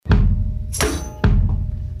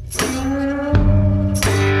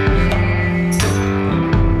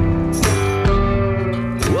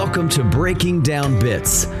Breaking Down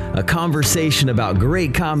Bits, a conversation about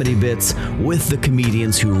great comedy bits with the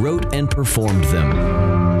comedians who wrote and performed them.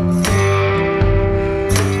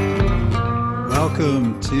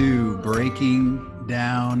 Welcome to Breaking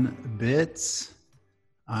Down Bits.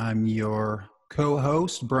 I'm your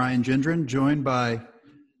co-host, Brian Gendron, joined by...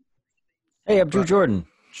 Hey, I'm Drew Jordan.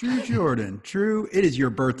 Drew Jordan. Drew, it is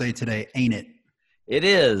your birthday today, ain't it? It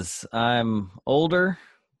is. I'm older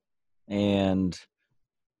and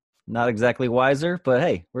not exactly wiser, but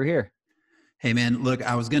hey, we're here. Hey, man, look,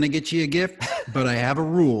 I was going to get you a gift, but I have a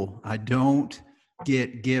rule. I don't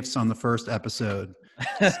get gifts on the first episode.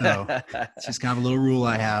 So it's just kind of a little rule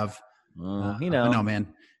I have. No,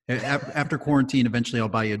 man. After quarantine, eventually I'll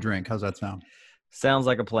buy you a drink. How's that sound? Sounds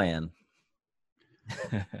like a plan.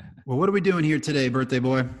 Well, what are we doing here today, birthday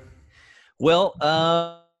boy? Well,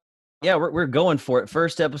 we're going for it.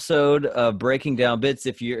 First episode of Breaking Down Bits.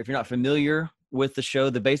 If you're not familiar with the show,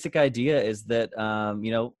 the basic idea is that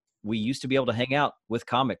we used to be able to hang out with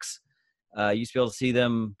comics. Used to be able to see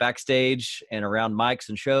them backstage and around mics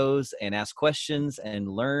and shows and ask questions and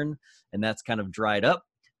learn, and that's kind of dried up,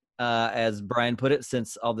 as Brian put it,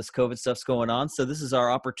 since all this COVID stuff's going on. So this is our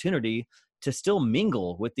opportunity to still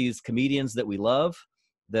mingle with these comedians that we love,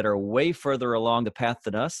 that are way further along the path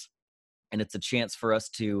than us. And it's a chance for us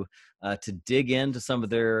to dig into some of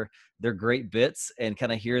their great bits and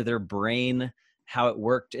kind of hear their brain, how it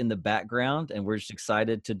worked in the background. And we're just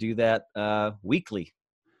excited to do that weekly.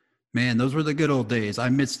 Man, those were the good old days. I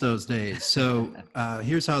miss those days. So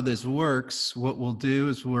here's how this works. What we'll do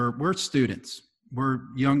is we're students. We're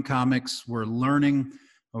young comics. We're learning.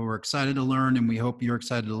 We're excited to learn, and we hope you're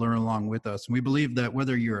excited to learn along with us. And we believe that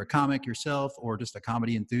whether you're a comic yourself or just a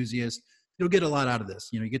comedy enthusiast, you'll get a lot out of this.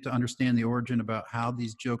 You get to understand the origin about how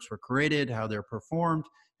these jokes were created, how they're performed,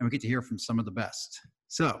 and we get to hear from some of the best.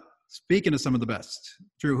 So speaking of some of the best,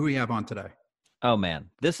 Drew, who do you have on today? Oh, man.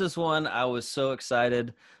 This is one I was so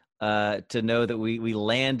excited to know that we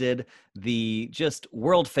landed the just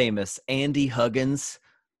world famous Andy Huggins.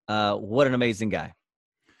 What an amazing guy.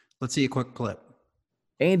 Let's see a quick clip.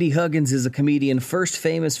 Andy Huggins is a comedian first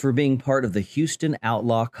famous for being part of the Houston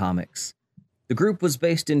Outlaw Comics. The group was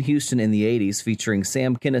based in Houston in the 80s, featuring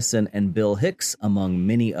Sam Kinison and Bill Hicks, among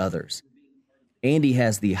many others. Andy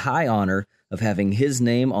has the high honor of having his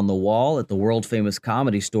name on the wall at the world-famous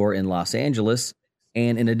Comedy Store in Los Angeles,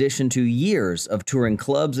 and in addition to years of touring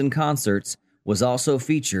clubs and concerts, was also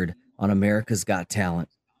featured on America's Got Talent.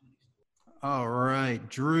 All right,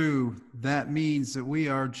 Drew, that means that we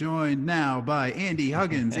are joined now by Andy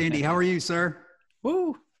Huggins. Andy, how are you, sir?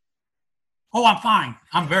 Woo. Oh, I'm fine.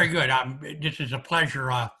 I'm very good. This is a pleasure.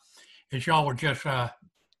 As y'all were just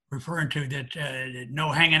referring to, that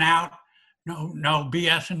no hanging out, no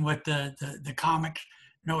BSing with the comics,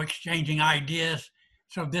 no exchanging ideas.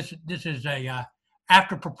 So this is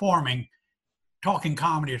after performing, talking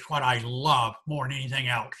comedy is what I love more than anything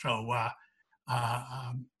else. So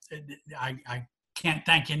I can't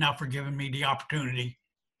thank you enough for giving me the opportunity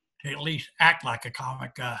to at least act like a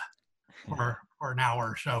comic for an hour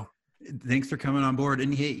or so. Thanks for coming on board.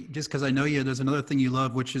 And hey, just because I know you, there's another thing you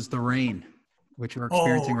love, which is the rain, which we're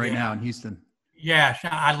experiencing right now in Houston. Yes,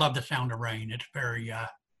 I love the sound of rain. It's very,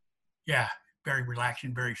 very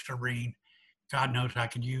relaxing, very serene. God knows I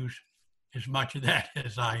could use as much of that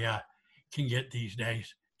as I can get these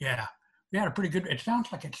days. Yeah, we had a pretty good, it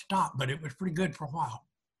sounds like it stopped, but it was pretty good for a while.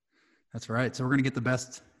 That's right. So we're going to get the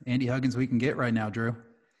best Andy Huggins we can get right now, Drew.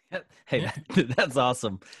 Hey, that's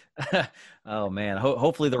awesome. Oh, man.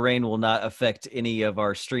 Hopefully the rain will not affect any of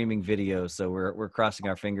our streaming videos. So we're crossing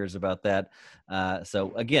our fingers about that.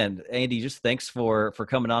 So again, Andy, just thanks for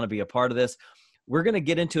coming on to be a part of this. We're going to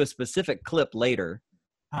get into a specific clip later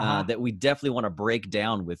that we definitely want to break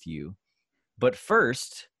down with you. But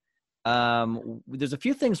first, there's a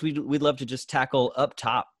few things we'd love to just tackle up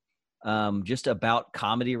top, just about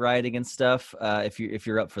comedy writing and stuff, if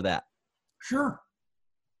you're up for that. Sure.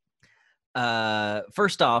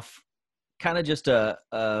 First off, kind of just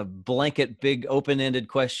a blanket, big, open-ended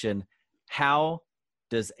question. How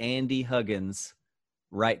does Andy Huggins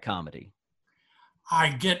write comedy?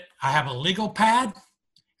 I have a legal pad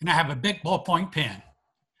and I have a big ballpoint pen.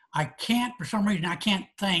 For some reason, I can't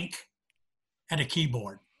think at a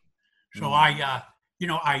keyboard. So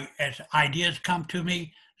as ideas come to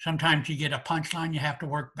me, sometimes you get a punchline, you have to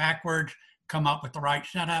work backwards, come up with the right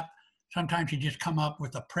setup. Sometimes you just come up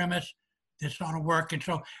with a premise. This ought to work. And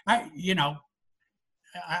so I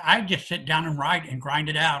just sit down and write and grind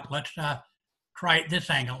it out. Let's try it this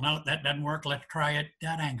angle. No, that doesn't work. Let's try it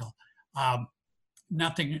that angle.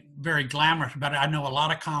 Nothing very glamorous about it. I know a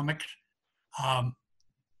lot of comics, and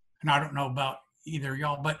I don't know about either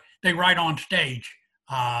y'all, but they write on stage.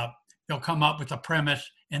 They'll come up with a premise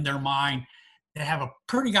in their mind. They have a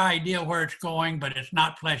pretty good idea where it's going, but it's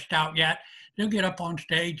not fleshed out yet. They'll get up on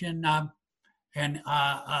stage and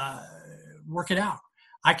work it out.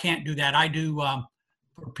 I can't do that. I do,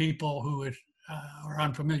 for people who are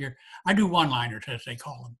unfamiliar, I do one-liners, as they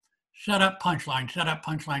call them. Set up, punchline, set up,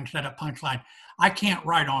 punchline, set up, punchline. I can't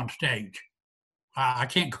write on stage. I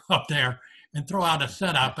can't go up there and throw out a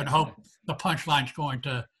setup and hope the punchline's going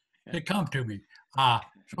to come to me.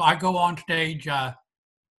 So I go on stage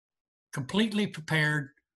completely prepared.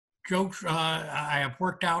 Jokes I have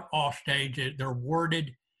worked out off stage. They're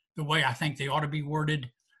worded the way I think they ought to be worded.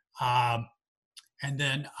 And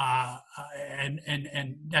then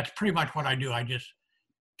and that's pretty much what I do. I just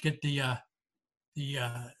get the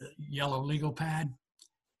yellow legal pad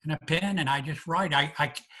and a pen, and I just write. I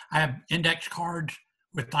have index cards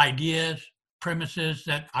with ideas, premises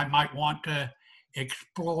that I might want to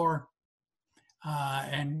explore.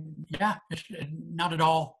 And yeah, it's not at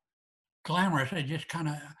all glamorous. I just kind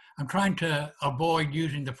of, I'm trying to avoid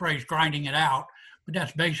using the phrase grinding it out, but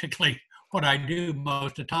that's basically what I do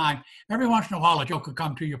most of the time. Every once in a while, a joke will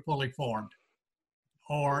come to you fully formed,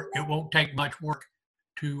 or it won't take much work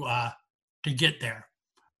to get there.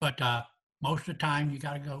 But most of the time, you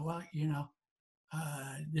got to go, well,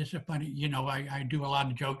 this is funny. I do a lot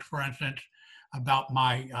of jokes, for instance, about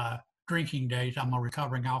my drinking days. I'm a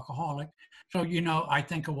recovering alcoholic. So, I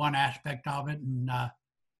think of one aspect of it and,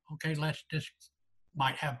 okay, this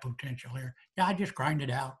might have potential here. Yeah, I just grind it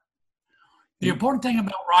out. The important thing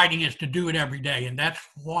about writing is to do it every day. And that's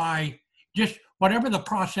why just whatever the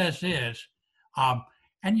process is. And,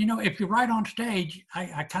 if you write on stage,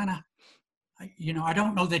 I kind of, I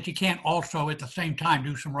don't know that you can't also at the same time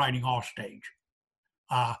do some writing off stage.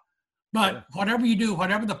 But whatever you do,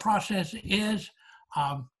 whatever the process is,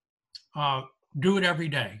 do it every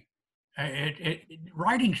day.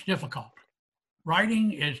 Writing's difficult.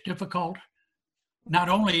 Writing is difficult, not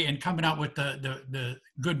only in coming out with the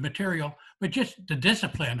good material, but just the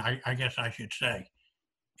discipline, I guess I should say,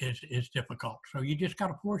 is difficult. So you just got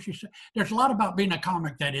to force yourself. There's a lot about being a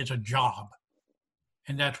comic that is a job.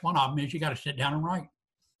 And that's one of them is you got to sit down and write.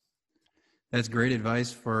 That's great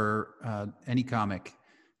advice for any comic.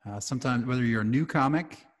 Sometimes whether you're a new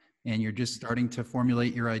comic and you're just starting to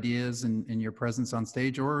formulate your ideas and your presence on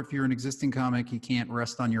stage, or if you're an existing comic, you can't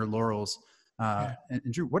rest on your laurels. And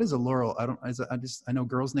Drew, what is a laurel? I know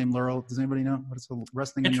girls named Laurel. Does anybody know what is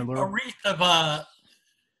resting in your laurel? It's a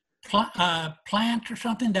wreath of plants or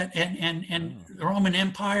something that in the Roman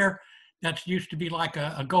Empire, that's used to be like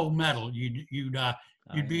a gold medal. You'd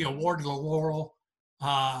be awarded a laurel,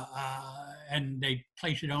 and they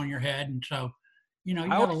place it on your head, and so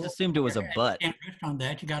I always assumed it was a butt. You can't rest on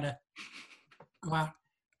that. You got to go out.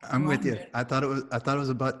 I'm with you. I thought it was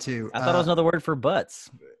a butt too. I thought it was another word for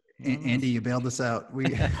butts. Andy, you bailed us out.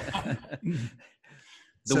 The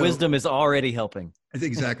wisdom is already helping.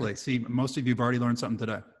 Exactly. See, most of you've already learned something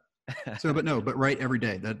today. But write every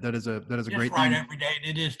day. That is a great thing. Write every day.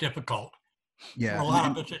 It is difficult. Yeah. For a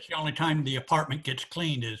lot of us, it's the only time the apartment gets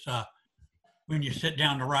cleaned is when you sit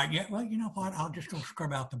down to write. Yeah, well, you know what? I'll just go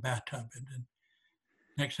scrub out the bathtub, and then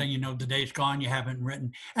next thing you know, the day's gone. You haven't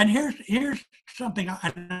written. And here's something.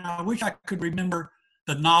 I wish I could remember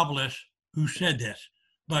the novelist who said this,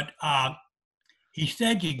 but he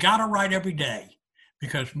said you got to write every day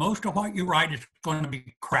because most of what you write is going to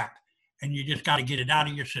be crap, and you just got to get it out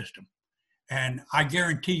of your system. And I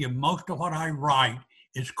guarantee you, most of what I write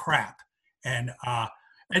is crap. And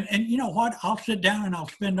you know what? I'll sit down and I'll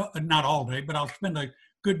spend not all day, but I'll spend a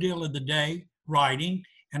good deal of the day writing.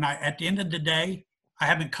 And at the end of the day, I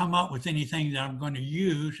haven't come up with anything that I'm going to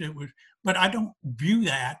use. But I don't view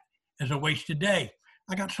that as a wasted day.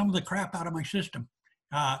 I got some of the crap out of my system.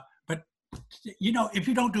 But if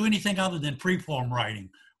you don't do anything other than freeform writing,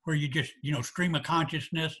 where you just stream of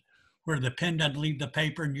consciousness, where the pen doesn't leave the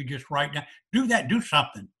paper and you just write down, do that. Do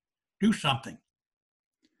something.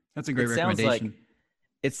 That's a great recommendation.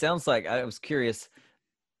 It sounds like, I was curious,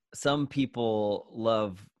 some people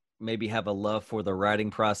maybe have a love for the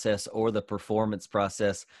writing process or the performance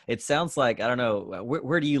process. It sounds like, I don't know,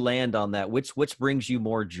 where do you land on that? Which brings you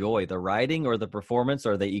more joy, the writing or the performance?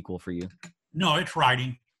 Or are they equal for you? No, it's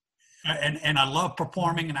writing. And I love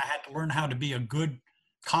performing, and I had to learn how to be a good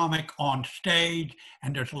comic on stage.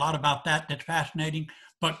 And there's a lot about that that's fascinating,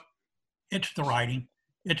 but it's the writing.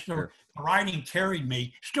 The writing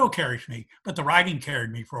still carries me, but the writing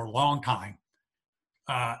carried me for a long time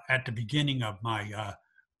at the beginning of my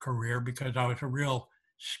career, because I was a real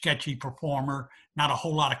sketchy performer, not a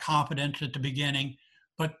whole lot of confidence at the beginning,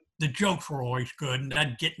 but the jokes were always good, and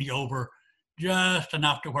that'd get me over just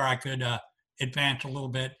enough to where I could advance a little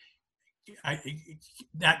bit.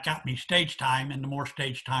 That got me stage time, and the more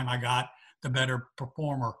stage time I got, the better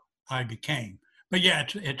performer I became. But yeah,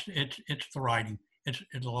 it's the writing.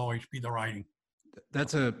 It'll always be the writing.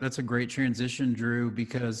 That's a great transition, Drew,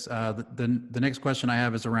 because the next question I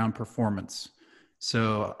have is around performance.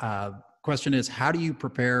 So question is, how do you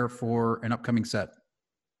prepare for an upcoming set?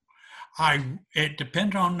 It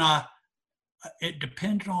depends on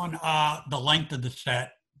the length of the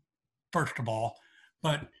set, first of all,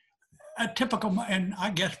 but a typical, and I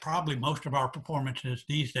guess probably most of our performances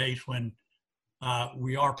these days when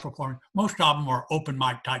we are performing, most of them are open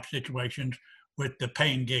mic type situations with the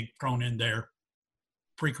paying gig thrown in there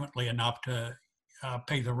frequently enough to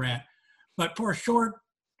pay the rent. But for a short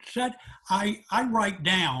set, I write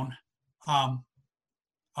down, I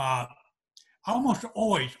almost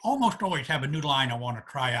always have a new line I want to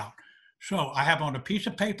try out. So I have on a piece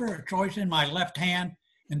of paper, it's always in my left hand,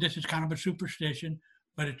 and this is kind of a superstition,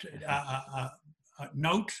 but it's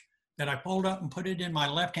notes that I fold up and put it in my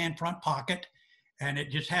left hand front pocket, and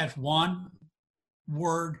it just has one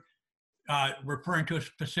word referring to a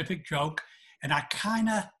specific joke, and I kind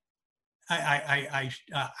of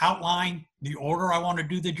outline the order I want to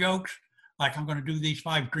do the jokes. Like I'm going to do these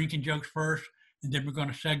 5 drinking jokes first, and then we're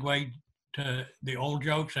going to segue to the old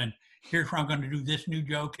jokes, and here's where I'm going to do this new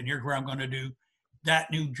joke, and here's where I'm going to do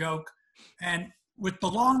that new joke. And with the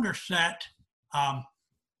longer set,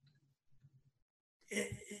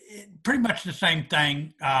 pretty much the same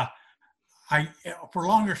thing. For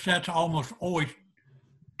longer sets, I almost always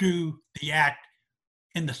do the act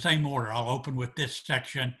in the same order. I'll open with this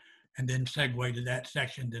section and then segue to that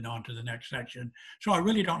section, then on to the next section. So I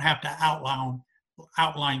really don't have to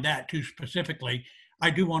outline that too specifically. I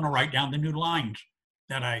do want to write down the new lines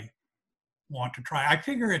that I want to try. I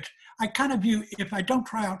figure I kind of view, if I don't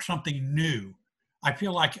try out something new, I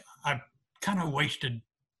feel like I've kind of wasted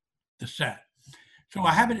the set. So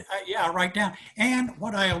I have it, I write down. And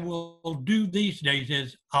what I will do these days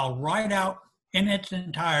is I'll write out in its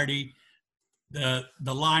entirety the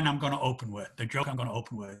line I'm going to open with, the joke I'm going to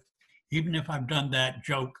open with, even if I've done that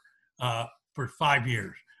joke for 5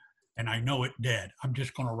 years and I know it dead. I'm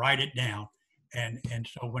just going to write it down. And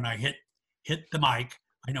so when I hit the mic,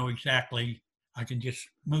 I know exactly, I can just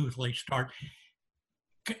smoothly start.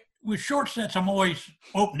 With short sets, I'm always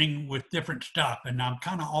opening with different stuff, and I'm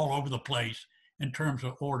kind of all over the place in terms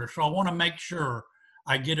of order. So I want to make sure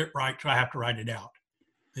I get it right, so I have to write it out.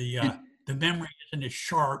 The memory isn't as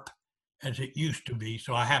sharp as it used to be,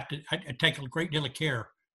 so I take a great deal of care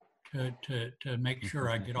to make sure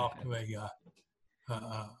I get off to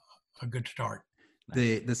a good start.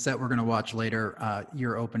 The set we're going to watch later,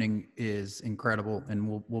 your opening is incredible,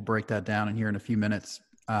 and we'll break that down in here in a few minutes.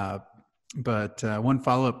 But one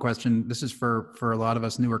follow-up question. This is for a lot of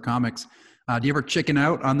us newer comics. Do you ever chicken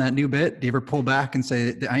out on that new bit? Do you ever pull back and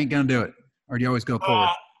say, I ain't going to do it? Or do you always go forward?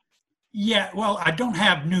 Yeah, well, I don't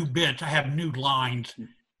have new bits. I have new lines.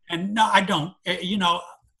 And no, I don't.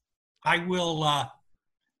 I will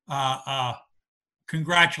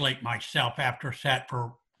congratulate myself after a set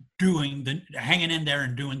for hanging in there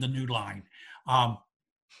and doing the new line.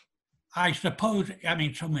 I suppose,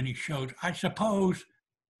 so many shows, I suppose,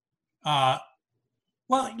 I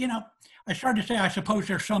started to say, I suppose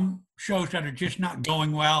there's some shows that are just not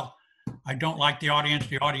going well. I don't like the audience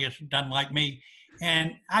doesn't like me.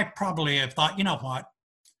 And I probably have thought, you know what?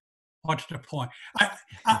 What's the point?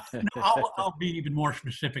 I'll be even more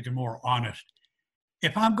specific and more honest.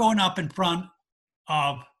 If I'm going up in front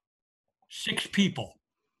of 6 people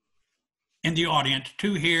in the audience,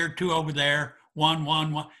 2 here, 2 over there, one,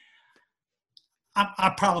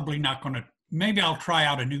 I'm probably not going to, maybe I'll try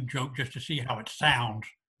out a new joke just to see how it sounds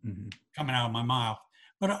coming out of my mouth.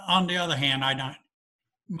 But on the other hand,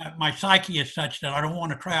 my psyche is such that I don't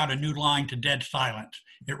want to try out a new line to dead silence.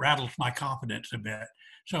 It rattles my confidence a bit.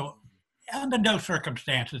 So under those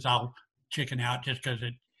circumstances, I'll chicken out just because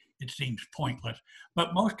it seems pointless.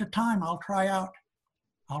 But most of the time, I'll try out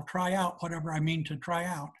whatever I mean to try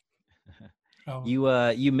out. So,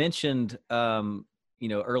 you mentioned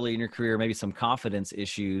early in your career maybe some confidence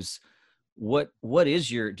issues. What is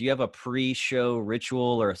do you have a pre-show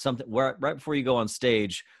ritual or something right before you go on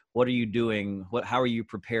stage? What are you doing? How are you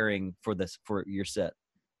preparing for your set?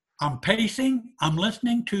 I'm pacing. I'm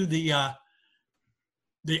listening to the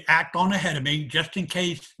act on ahead of me, just in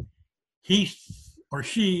case he or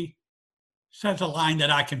she says a line that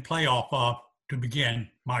I can play off of to begin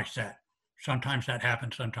my set. Sometimes that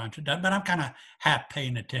happens, sometimes it doesn't, but I'm kind of half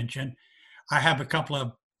paying attention. I have a couple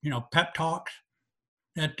of, pep talks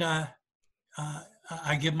that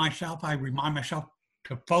I give myself. I remind myself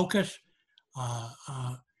to focus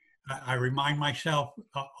I remind myself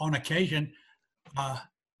on occasion. I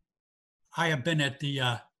have been at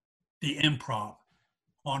the Improv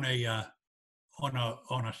on a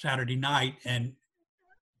Saturday night, and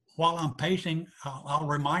while I'm pacing, I'll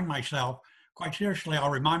remind myself, quite seriously, I'll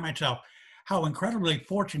remind myself how incredibly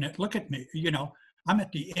fortunate. Look at me, I'm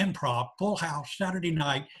at the Improv, full house Saturday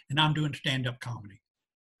night, and I'm doing stand-up comedy.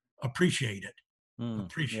 Appreciate it.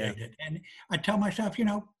 Appreciate it. And I tell myself,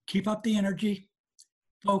 keep up the energy,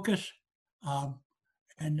 focus,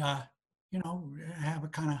 and have a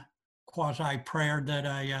kind of quasi prayer that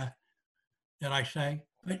I say.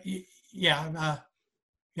 But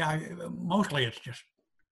mostly it's just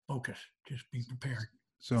focus, just be prepared.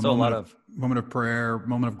 So a moment of prayer,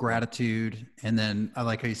 moment of gratitude, and then I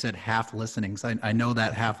like how you said half listening. So I know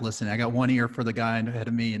that half listening. I got one ear for the guy ahead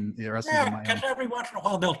of me, and the rest of them. Because every once in a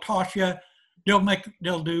while they'll toss you.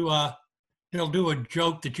 They'll do a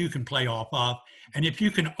joke that you can play off of, and if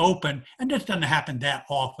you can open, and this doesn't happen that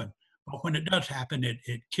often, but when it does happen,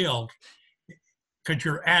 it kills, because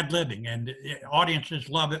you're ad-libbing, and audiences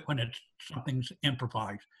love it when something's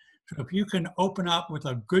improvised. So if you can open up with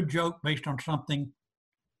a good joke based on something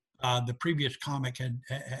the previous comic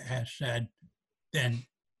has said, then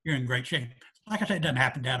you're in great shape. Like I said, it doesn't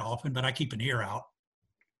happen that often, but I keep an ear out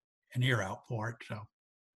for it. So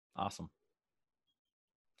awesome.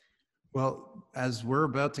 Well, as we're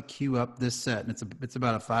about to queue up this set, and it's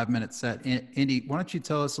about a 5-minute set, Andy, why don't you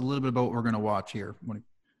tell us a little bit about what we're going to watch here?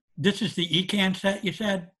 This is the ECAN set, you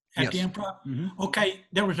said, at yes. the Improv? Mm-hmm. Okay,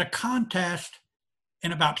 there was a contest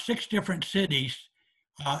in about 6 different cities,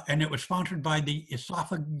 and it was sponsored by the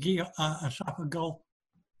Esophageal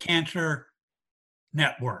Cancer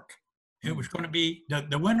Network. It was going to be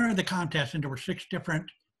the winner of the contest, and there were 6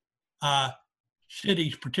 different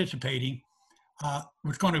cities participating,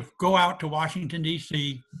 was going to go out to Washington,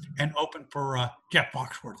 D.C. and open for Jeff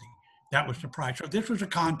Foxworthy. That was the prize. So this was a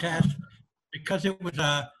contest because it was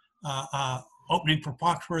opening for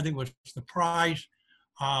Foxworthy was the prize.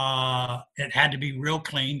 It had to be real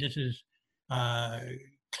clean. This is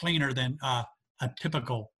cleaner than a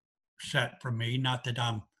typical set for me. Not that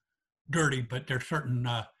I'm dirty, but there's certain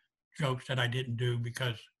jokes that I didn't do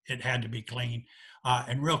because it had to be clean.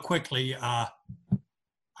 And real quickly, I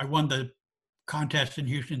won the contest in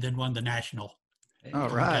Houston, then won the national. All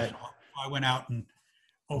right. I went out and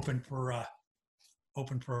opened for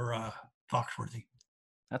Foxworthy.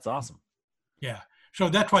 That's awesome. Yeah. So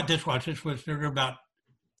that's what this was. There were about,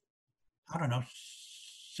 I don't know,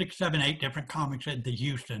 6, 7, 8 different comics at the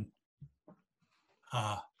Houston.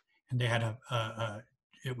 And they had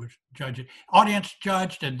it was audience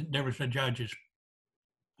judged, and there was a judge's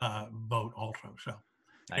vote also. So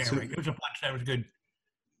anyway, it was a fun set. It was a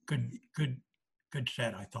good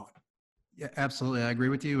set, I thought. Yeah, absolutely. I agree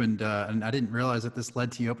with you. And I didn't realize that this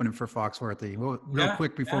led to you opening for Foxworthy. Well, real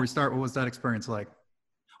quick before we start, what was that experience like?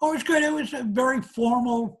 Oh, it was good. It was a very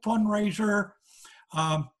formal fundraiser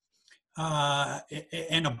in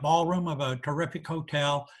a ballroom of a terrific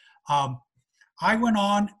hotel. I went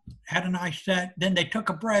on, had a nice set. Then they took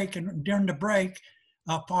a break, and during the break,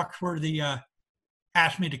 Foxworthy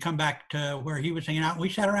asked me to come back to where he was hanging out. We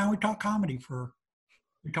sat around. We talked comedy for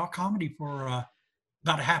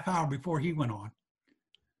about a half hour before he went on.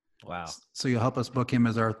 Wow. So you'll help us book him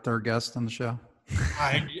as our third guest on the show?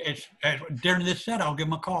 During this set, I'll give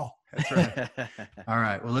him a call. That's right. All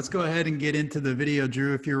right. Well, let's go ahead and get into the video,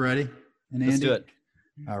 Drew, if you're ready. And Andy. Let's do it.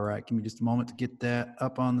 All right. Give me just a moment to get that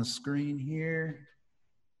up on the screen here.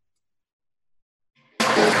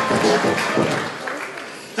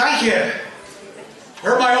 Thank you.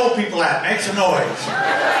 Where are my old people at? Make some noise.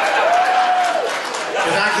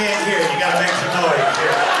 Because I can't hear. You got to make some noise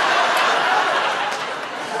here.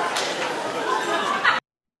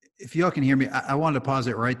 If y'all can hear me, I wanted to pause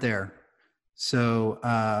it right there. So,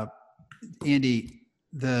 Andy,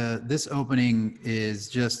 this opening is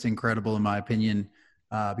just incredible in my opinion,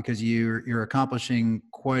 because you're accomplishing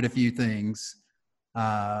quite a few things.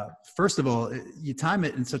 First of all, you time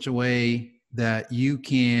it in such a way that you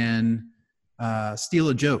can steal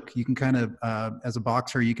a joke. You can kind of, as a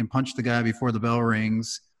boxer, you can punch the guy before the bell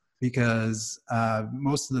rings, because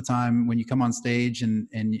most of the time when you come on stage and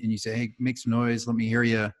you say, hey, make some noise, let me hear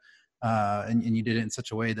you, and you did it in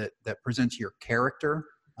such a way that presents your character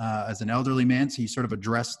as an elderly man. So you sort of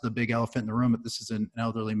address the big elephant in the room, but this is an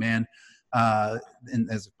elderly man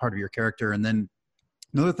and as part of your character. And then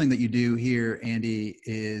another thing that you do here, Andy,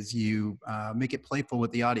 is you make it playful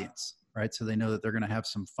with the audience, right? So they know that they're going to have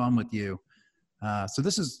some fun with you. So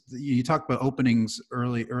this is, you talked about openings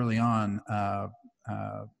early on.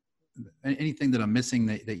 Anything that I'm missing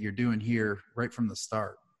that you're doing here right from the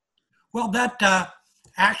start? Well, that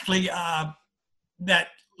actually, that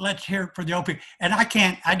Let's Hear It for the Old People. And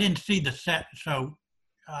I didn't see the set, so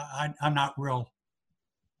I'm not real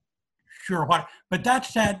sure what. But that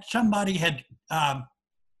set, somebody had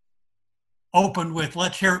opened with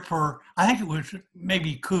Let's Hear It for, I think it was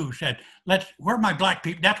maybe Koo said, where are my black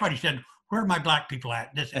people? That's what he said, where are my black people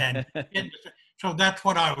at? So that's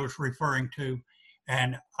what I was referring to.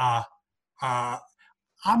 And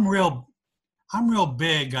I'm real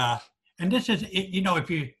big, and this is,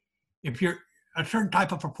 if you're a certain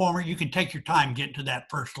type of performer, you can take your time getting to that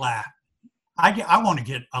first laugh. I want to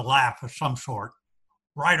get a laugh of some sort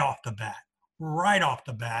right off the bat,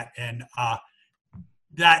 and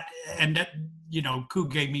that Koo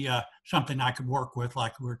gave me something I could work with,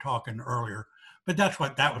 like we were talking earlier. But that's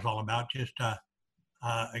what that was all about, just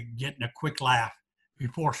getting a quick laugh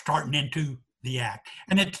before starting into the act.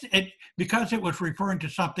 And it because it was referring to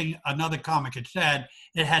something another comic had said,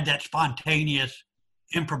 it had that spontaneous,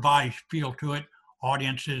 improvised feel to it.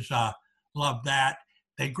 Audiences love that.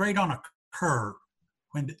 They grade on a curve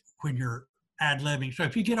when you're ad-libbing. So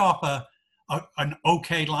if you get off an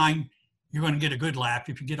okay line, you're going to get a good laugh.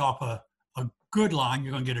 If you get off a good line,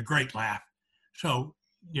 you're going to get a great laugh. So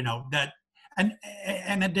that, and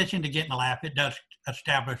in addition to getting a laugh, it does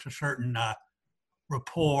establish a certain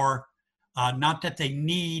rapport. Not that they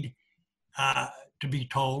need to be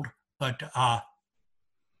told, but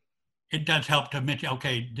it does help to mention,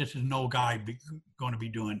 okay, this is no guy going to be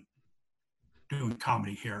doing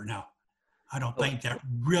comedy here. Now, I don't think that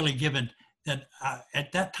really, given that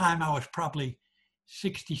at that time I was probably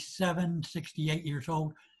 67, 68 years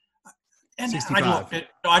old. And 65.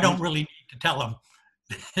 I don't really need to tell them.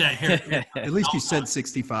 At least you said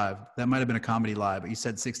 65. That might have been a comedy lie, but you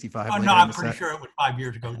said 65. Oh, no, I'm pretty sure it was 5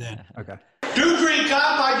 years ago then. Okay. Do drink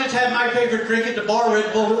up. I just had my favorite drink at the bar,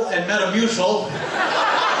 Red Bull and Metamucil.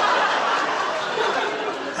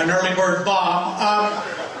 An early bird bomb.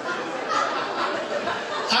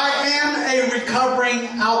 I am a recovering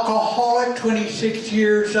alcoholic, 26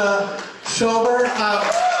 years sober.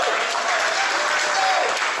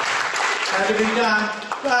 Had to be done.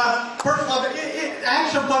 First love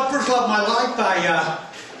of my life,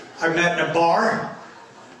 I met in a bar.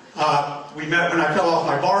 We met when I fell off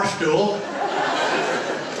my bar stool.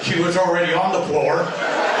 She was already on the floor.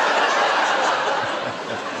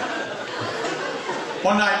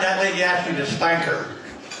 One night that lady asked me to spank her.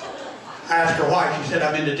 I asked her why. She said,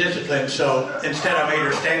 I'm into discipline, so instead I made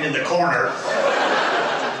her stand in the corner.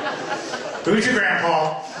 Who's your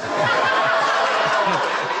grandpa?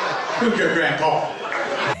 Who's your grandpa?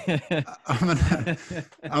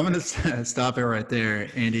 I'm gonna stop it right there,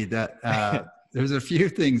 Andy. That there's a few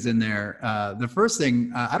things in there. The first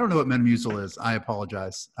thing, I don't know what Metamucil is. I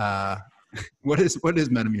apologize. What is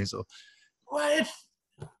Metamucil? Well,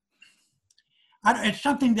 it's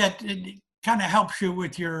something that kind of helps you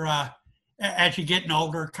with your as you're getting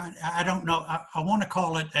older. I don't know. I want to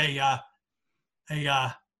call it a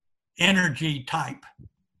energy type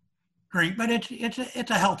drink, but it's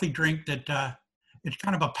a healthy drink that it's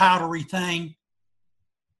kind of a powdery thing,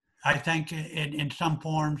 I think, in some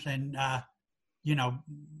forms, and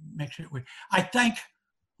mix it with. I think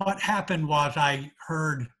what happened was I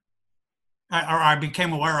heard, or I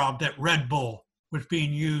became aware of, that Red Bull was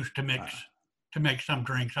being used to make some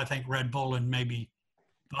drinks. I think Red Bull and maybe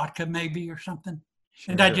vodka, maybe, or something.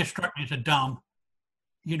 Sure. And that just struck me as a dumb,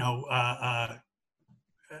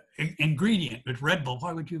 ingredient with Red Bull.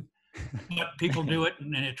 Why would you? But people do it,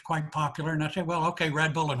 and it's quite popular. And I say, well, okay,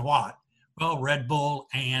 Red Bull and what? Well, Red Bull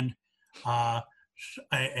and a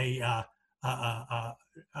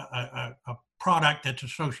product that's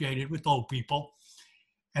associated with old people.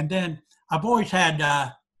 And then I've always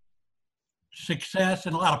had success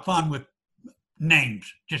and a lot of fun with names,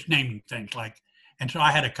 just naming things like. And so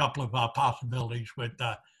I had a couple of possibilities with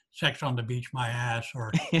Sex on the Beach, My Ass,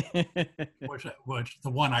 or was the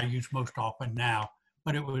one I use most often now.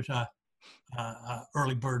 But it was a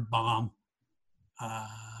early bird bomb,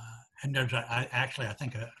 and there's I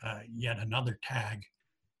think yet another tag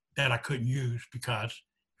that I couldn't use because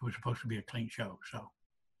it was supposed to be a clean show. So,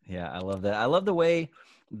 yeah, I love that. I love the way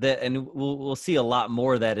that, and we'll see a lot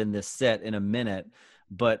more of that in this set in a minute.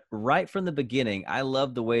 But right from the beginning, I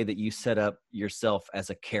love the way that you set up yourself as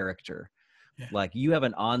a character. Yeah. Like you have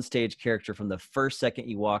an onstage character from the first second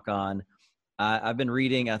you walk on. I've been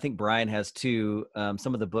reading, I think Brian has too,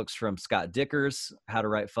 some of the books from Scott Dikkers, How to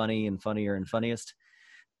Write Funny and Funnier and Funniest.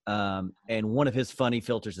 And one of his funny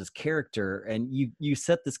filters is character. And you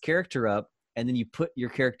set this character up and then you put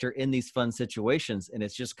your character in these fun situations and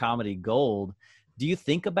it's just comedy gold. Do you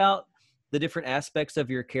think about the different aspects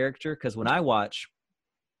of your character? Because when I watch,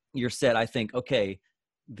 your set, I think, okay,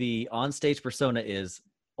 the onstage persona is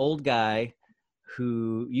old guy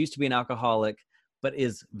who used to be an alcoholic, but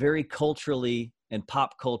is very culturally and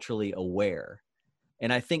pop culturally aware.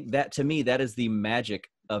 And I think that, to me, that is the magic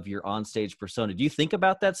of your onstage persona. Do you think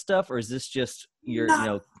about that stuff, or is this just your,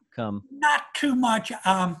 Not too much.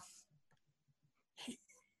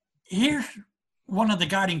 Here's one of the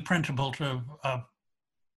guiding principles of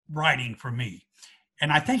writing for me.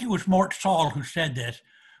 And I think it was Mort Saul who said this,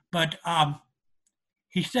 but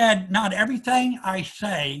he said, not everything I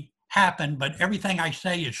say happened, but everything I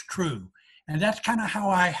say is true. And that's kind of how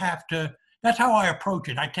that's how I approach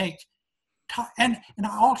it. I take and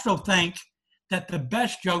I also think that the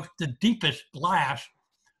best jokes, the deepest laughs,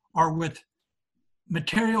 are with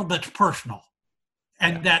material that's personal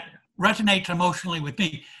and that resonates emotionally with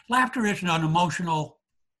me. Laughter is an emotional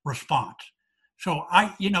response. So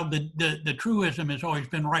the truism has always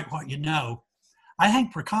been write what you know. I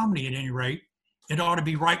think for comedy, at any rate, it ought to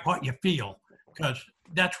be write what you feel, because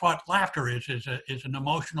that's what laughter is an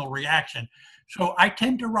emotional reaction. So I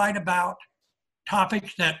tend to write about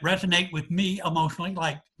topics that resonate with me emotionally,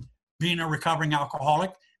 like being a recovering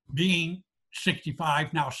alcoholic, being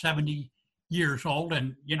 65, now 70 years old,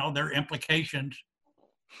 and there are implications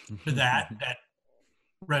to that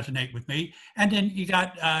resonate with me. And then you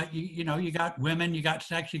got you got women, you got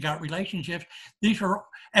sex, you got relationships.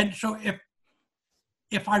 And so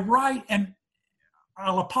if I write, and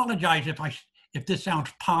I'll apologize if this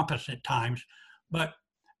sounds pompous at times, but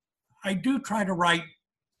I do try to write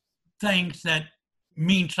things that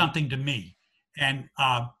mean something to me, and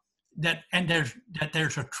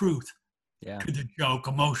there's a truth to the joke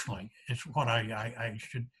emotionally. Is what is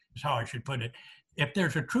how I should put it. If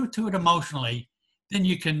there's a truth to it emotionally, then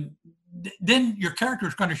your character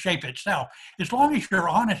is going to shape itself. As long as you're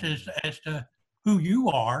honest as to who you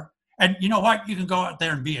are, and you know what, you can go out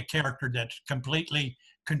there and be a character that's completely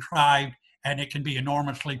contrived, and it can be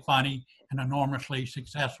enormously funny and enormously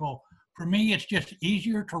successful. For me, it's just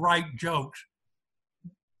easier to write jokes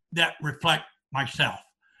that reflect myself,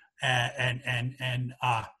 and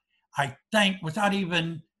I think without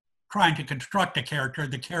even trying to construct a character,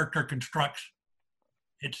 the character constructs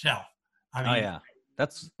itself. I mean,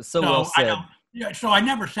 that's so well said. So I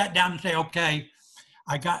never sat down and say, okay,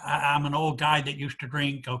 I'm an old guy that used to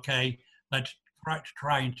drink. Okay, let's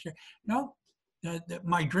try and no.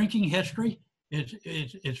 My drinking history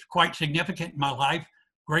is quite significant in my life.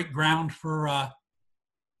 Great grounds for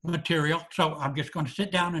material. So I'm just going to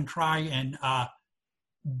sit down and try and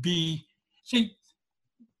see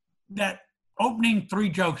that opening 3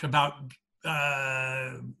 jokes about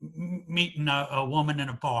meeting a woman in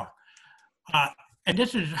a bar. And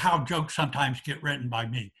this is how jokes sometimes get written by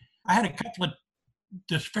me. I had a couple of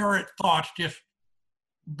disparate thoughts just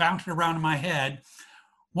bouncing around in my head.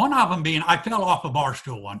 One of them being, I fell off a bar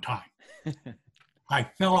stool one time. I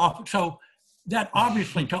fell off. So that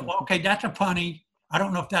obviously told, okay, that's a funny. I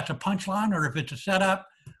don't know if that's a punchline or if it's a setup,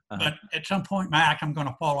 but at some point in my act, I'm going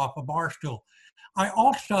to fall off a bar stool. I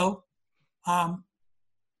also,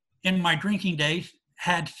 in my drinking days,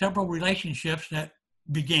 had several relationships that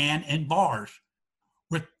began in bars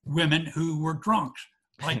with women who were drunks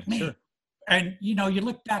like me. Sure. And, you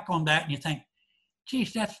look back on that and you think,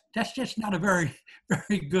 geez, that's just not a very,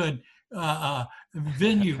 very good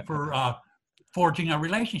venue for forging a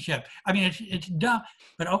relationship. I mean, it's dumb,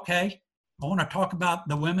 but okay. I want to talk about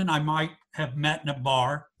the women I might have met in a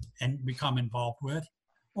bar and become involved with.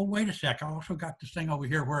 Well, wait a sec. I also got this thing over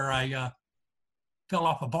here where I fell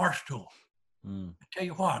off a bar stool. I tell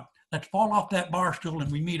you what, let's fall off that bar stool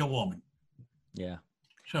and we meet a woman. Yeah.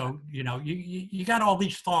 So, you got all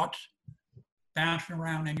these thoughts bouncing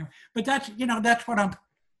around in you, but that's what I'm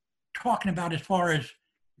talking about as far as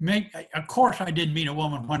of course I didn't meet a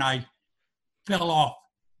woman when I fell off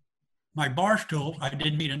my bar stool. I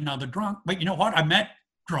didn't meet another drunk, but you know what? I met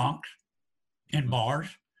drunks in bars.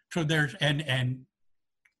 So and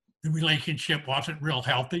the relationship wasn't real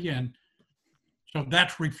healthy. And so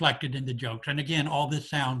that's reflected in the jokes. And again, all this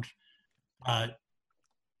sounds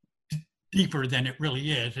deeper than it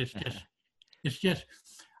really is. It's just,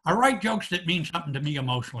 I write jokes that mean something to me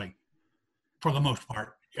emotionally for the most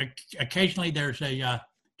part. Occasionally there's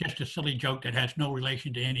just a silly joke that has no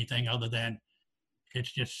relation to anything other than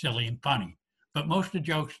it's just silly and funny. But most of the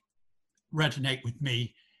jokes resonate with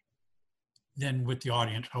me than with the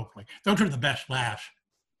audience, hopefully. Those are the best laughs.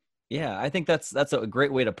 Yeah, I think that's a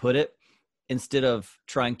great way to put it. Instead of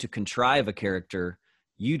trying to contrive a character,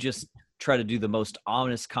 you just try to do the most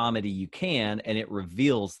honest comedy you can, and it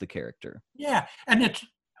reveals the character. Yeah, and it's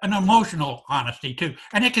an emotional honesty, too.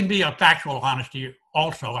 And it can be a factual honesty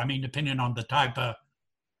also. I mean, depending on the type of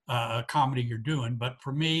comedy you're doing. But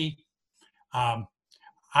for me, I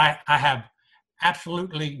have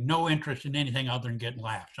absolutely no interest in anything other than getting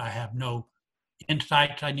laughs. I have no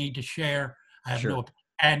insights I need to share. I have no,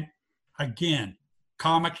 and again,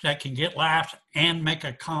 comics that can get laughs and make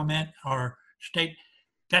a comment or state,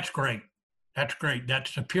 that's great. That's great.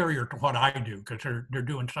 That's superior to what I do because they're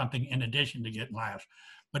doing something in addition to getting laughs.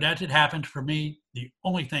 But as it happens for me, the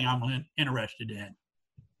only thing I'm interested in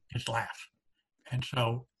is laughs. And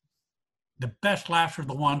so the best laughs are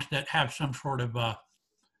the ones that have some sort of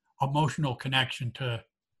emotional connection to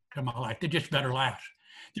my life. They're just better laughs.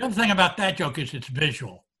 The other thing about that joke is it's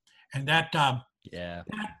visual. And that,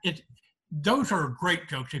 those are great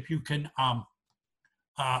jokes if you can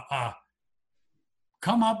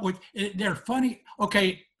come up with, they're funny.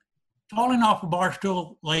 Okay, falling off a bar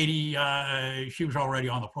stool lady, she was already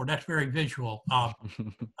on the floor. That's very visual.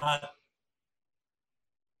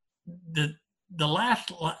 The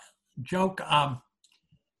last joke,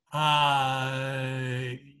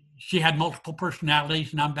 she had multiple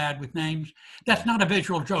personalities and I'm bad with names. That's not a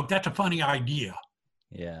visual joke. That's a funny idea.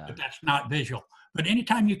 Yeah. But that's not visual. But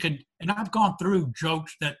anytime you can, and I've gone through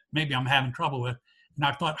jokes that maybe I'm having trouble with, and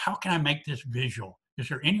I thought, how can I make this visual? Is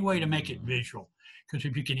there any way to make it visual? Because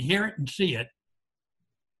if you can hear it and see it,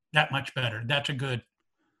 that much better. That's a good,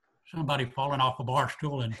 somebody falling off a bar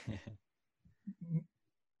stool and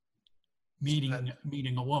meeting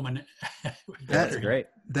a woman. That's great.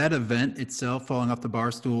 That event itself, falling off the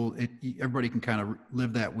bar stool, everybody can kind of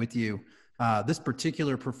live that with you. This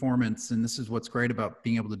particular performance, and this is what's great about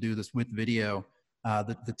being able to do this with video,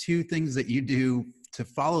 the two things that you do to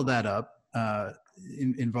follow that up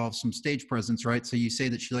involve some stage presence, right? So you say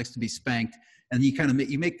that she likes to be spanked, and you kind of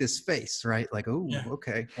you make this face, right? Like, oh, yeah.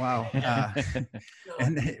 Okay, wow,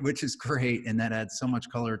 and which is great, and that adds so much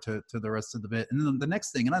color to the rest of the bit. And then the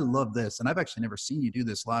next thing, and I love this, and I've actually never seen you do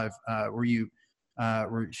this live, where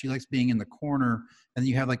she likes being in the corner, and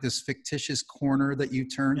you have like this fictitious corner that you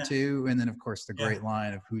turn to, and then of course the great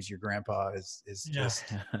line of "Who's your grandpa" is just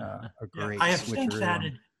a great. I have since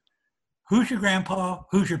added, "Who's your grandpa?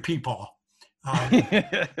 Who's your peepaw?"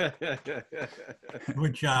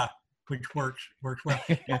 Which works well.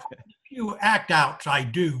 A few act outs I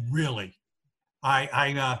do really.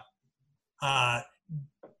 I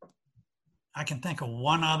can think of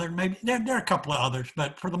one other, maybe there are a couple of others,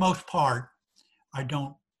 but for the most part, I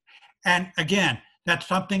don't. And again,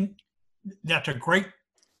 that's a great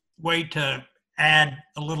way to add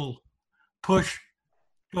a little push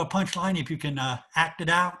to a punchline if you can act it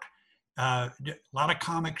out. A lot of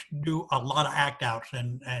comics do a lot of act outs,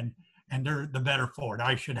 and they're the better for it.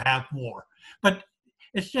 I should have more, but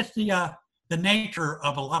it's just the nature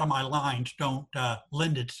of a lot of my lines don't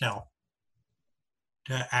lend itself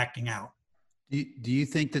to acting out. Do you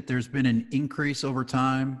think that there's been an increase over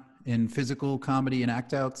time in physical comedy and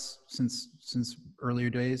act outs since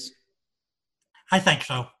earlier days? I think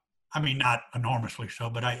so. I mean, not enormously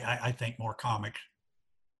so, but I think more comics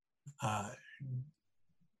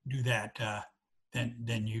do that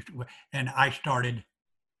than you. And I started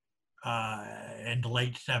in the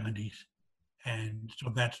late 70s, and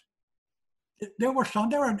so there were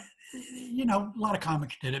a lot of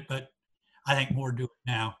comics did it, but I think more do it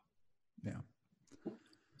now. Yeah.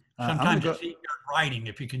 Sometimes it's easier writing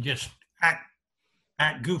if you can just act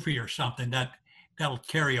goofy or something. That'll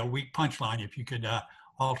carry a weak punchline. If you could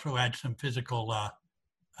also add some physical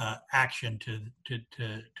action to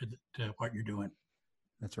what you're doing.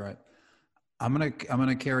 That's right. I'm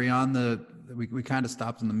gonna carry on we kind of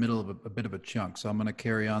stopped in the middle of a bit of a chunk, so I'm gonna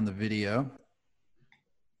carry on the video.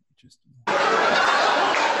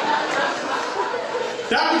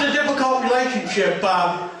 That was a difficult relationship.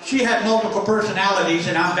 She had multiple personalities,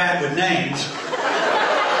 and I'm bad with names.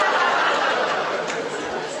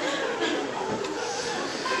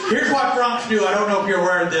 Here's what drunks do. I don't know if you're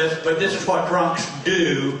aware of this, but this is what drunks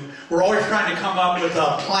do. We're always trying to come up with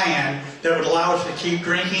a plan that would allow us to keep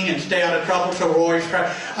drinking and stay out of trouble, so we're always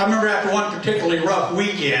trying. I remember after one particularly rough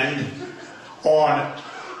weekend, on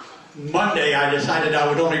Monday I decided I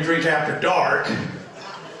would only drink after dark.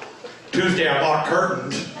 Tuesday I bought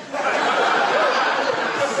curtains.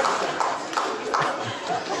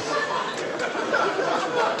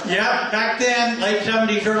 Yeah, back then, late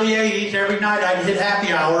 70s, early 80s, every night I'd hit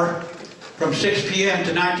happy hour from 6 p.m.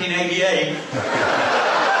 to 1988.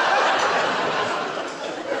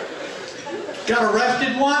 Got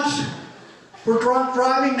arrested once for drunk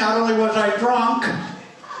driving. Not only was I drunk,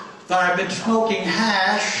 but I'd been smoking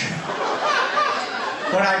hash.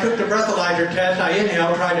 When I took the breathalyzer test, I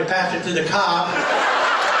inhaled, tried to pass it to the cop.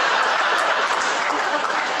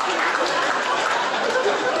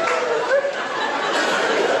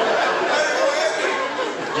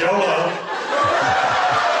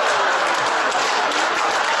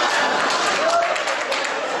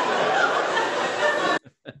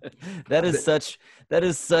 that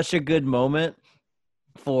is such a good moment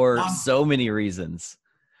for so many reasons.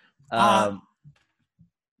 That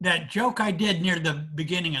joke I did near the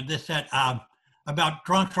beginning of this set about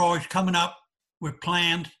drunks are always coming up with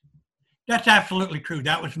plans. That's absolutely true.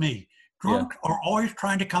 That was me. Drunks are always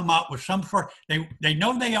trying to come up with some sort. They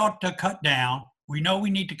know they ought to cut down. We know we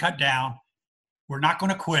need to cut down. We're not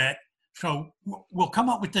going to quit. So we'll come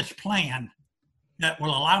up with this plan that will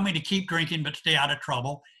allow me to keep drinking but stay out of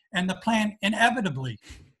trouble. And the plan inevitably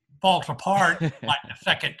falls apart like the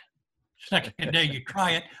second day you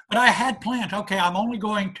try it. But I had plans. Okay, I'm only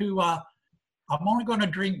going to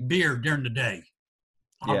drink beer during the day.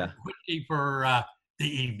 Whiskey for the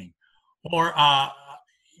evening, or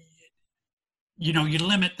you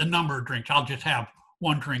limit the number of drinks. I'll just have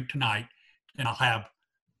one drink tonight, and I'll have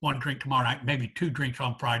one drink tomorrow night. Maybe 2 drinks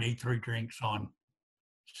on Friday, 3 drinks on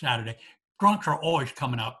Saturday. Drunks are always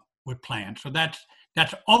coming up with plans, so that's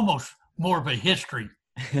almost more of a history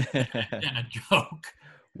than a joke.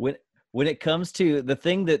 When it comes to the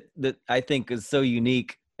thing that I think is so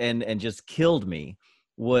unique and just killed me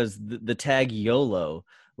was the tag YOLO.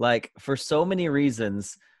 Like, for so many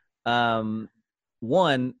reasons. One,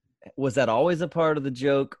 was that always a part of the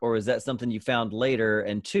joke, or is that something you found later?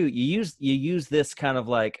 And 2, you use this kind of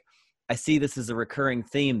like, I see this as a recurring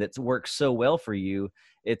theme that's worked so well for you.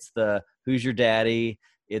 It's the who's your daddy.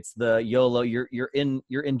 It's the YOLO. You're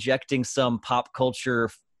injecting some pop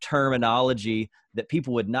culture terminology that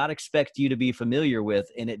people would not expect you to be familiar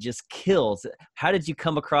with, and it just kills. How did you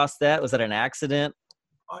come across that? Was that an accident?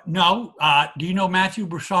 No. Do you know Matthew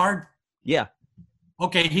Broussard? Yeah.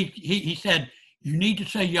 Okay. He said, you need to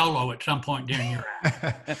say YOLO at some point during your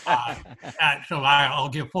act. So I'll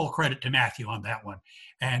give full credit to Matthew on that one.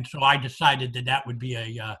 And so I decided that would be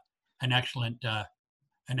an excellent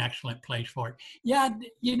place for it. Yeah,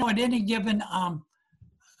 at any given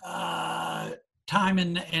time,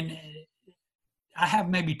 and I have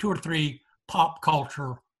maybe 2 or 3 pop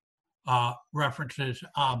culture references.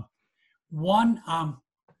 One,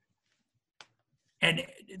 and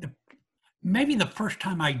maybe the first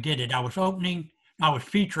time I did it, I was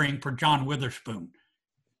featuring for John Witherspoon,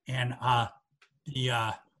 and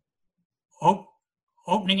the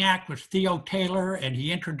opening act was Theo Taylor, and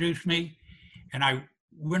he introduced me, and I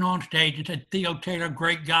went on stage and said, Theo Taylor,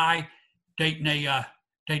 great guy,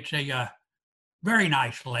 dates a very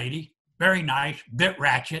nice lady, very nice, bit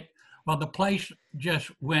ratchet. Well, the place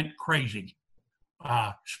just went crazy.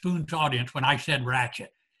 Spoon's audience when I said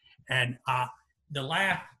ratchet, and the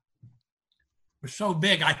laugh was so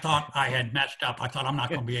big, I thought I had messed up. I thought I'm not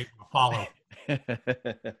going to be able to follow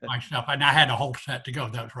my stuff. And I had a whole set to go.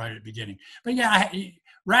 That was right at the beginning. But yeah,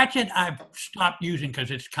 ratchet I've stopped using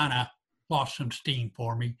because it's kind of lost some steam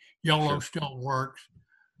for me. YOLO still works.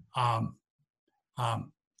 I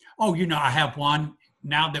have one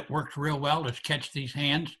now that works real well. Is catch these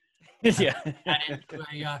hands. Yeah.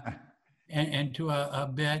 into a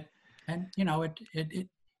bit, and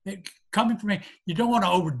it coming from me. You don't want to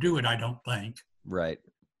overdo it, I don't think. Right.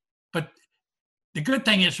 But the good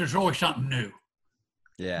thing is there's always something new.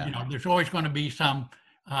 Yeah. There's always going to be some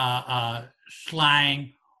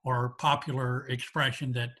slang or popular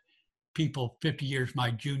expression that people 50 years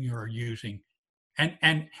my junior are using,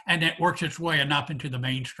 and it works its way enough into the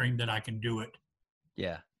mainstream that I can do it.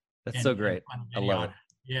 Yeah, that's so great. I love it.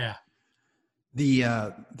 Yeah.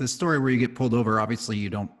 The story where you get pulled over, obviously you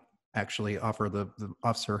don't actually offer the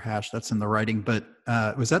officer hash, that's in the writing, but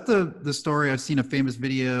was that the story? I've seen a famous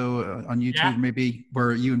video on YouTube, maybe,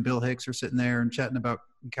 where you and Bill Hicks are sitting there and chatting about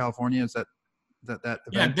California. Is that event?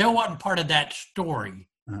 Yeah, Bill wasn't part of that story.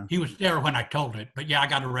 He was there when I told it, but yeah, I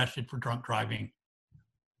got arrested for drunk driving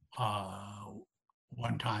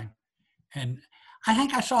one time, and I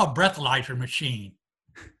think I saw a breathalyzer machine.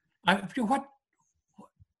 I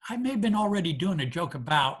may have been already doing a joke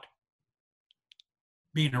about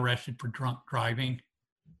being arrested for drunk driving.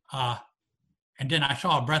 And then I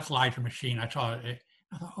saw a breathalyzer machine. I thought,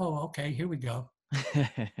 oh, okay, here we go.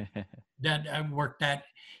 That I worked that.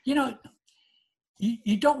 You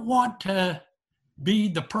don't want to be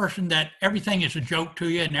the person that everything is a joke to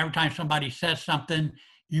you, and every time somebody says something,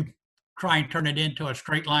 you try and turn it into a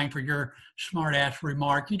straight line for your smart ass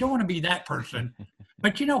remark. You don't want to be that person.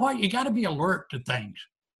 But you know what? You got to be alert to things.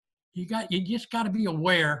 You just got to be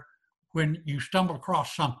aware when you stumble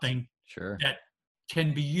across something that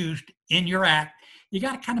can be used in your act. You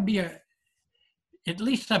got to kind of be at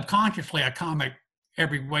least subconsciously, a comic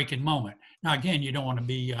every waking moment. Now, again, you don't want to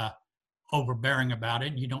be overbearing about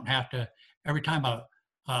it. You don't have to, every time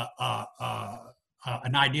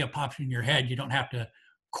an idea pops in your head, you don't have to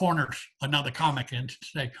corners another comic and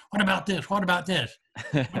say, what about this? What about this?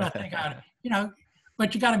 What I think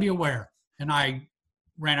but you got to be aware. And I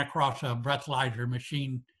ran across a breathalyzer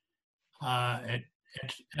machine at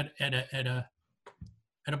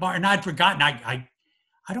a bar, and I'd forgotten. I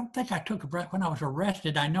don't think I took a breath when I was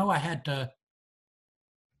arrested. I know I had to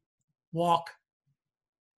walk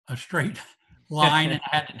a straight line, and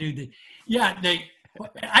I had to do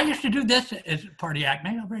I used to do this as part of the act.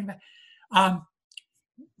 Maybe I'll bring it back.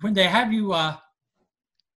 When they have you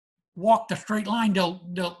walk the straight line,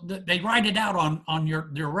 they write it out on your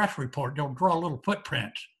arrest report. They'll draw little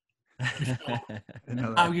footprints.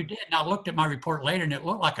 How you did. And I looked at my report later, and it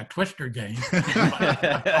looked like a Twister game.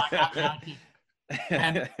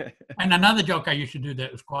 and another joke I used to do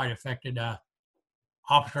that was quite effective.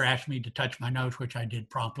 Officer asked me to touch my nose, which I did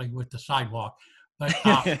promptly with the sidewalk. But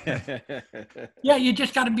you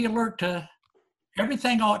just got to be alert to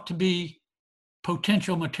everything. Ought to be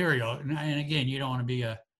potential material, and again, you don't want to be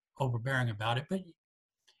overbearing about it. But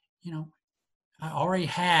I already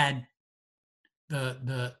had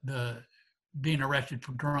the being arrested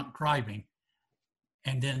for drunk driving,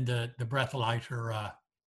 and then the breathalyzer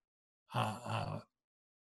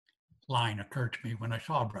line occurred to me when I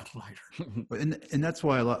saw a breathalyzer. And that's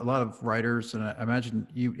why a lot of writers, and I imagine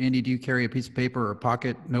you, Andy, do you carry a piece of paper or a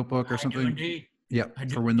pocket notebook or something? I do indeed. Yeah,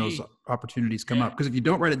 for when those opportunities come up. Because if you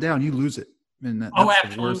don't write it down, you lose it. And that's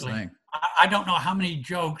absolutely. The worst thing. I don't know how many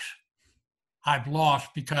jokes I've lost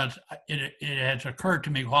because it has occurred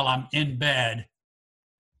to me while I'm in bed.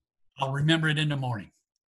 I'll remember it in the morning.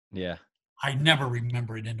 Yeah. I never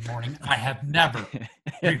remember it in the morning. I have never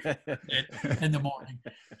remembered it in the morning.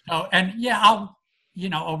 So, and I'll,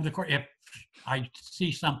 over the course, if I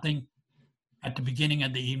see something at the beginning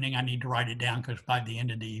of the evening, I need to write it down because by the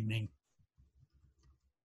end of the evening,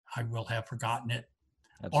 I will have forgotten it.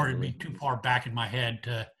 Absolutely. Or it'd be too far back in my head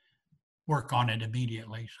to work on it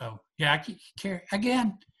immediately. So I care.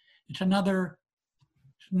 Again, it's another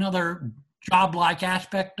job-like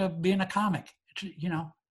aspect of being a comic. It's,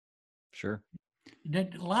 Sure. A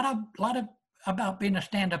lot of about being a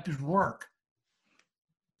stand-up is work.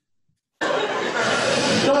 So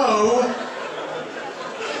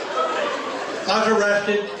I was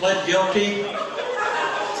arrested, pled guilty.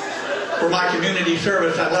 For my community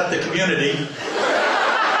service, I left the community.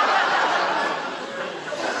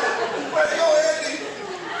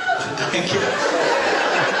 Thank you.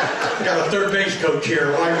 I got a third base coach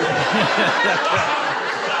here.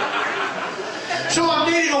 So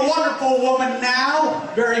I'm dating a wonderful woman now.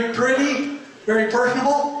 Very pretty, very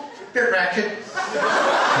personable, bit ratchet.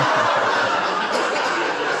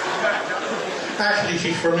 Actually,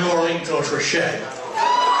 she's from New Orleans, so it's Rochelle.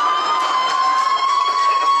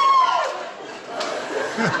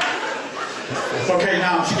 Okay,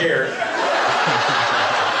 now I'm scared.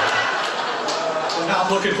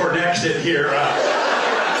 I'm looking for an exit here.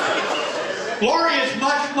 Lori is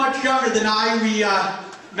much, much younger than I. We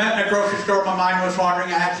met in a grocery store. My mind was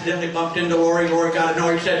wandering. I accidentally bumped into Lori. Lori got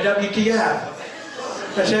annoyed. She said,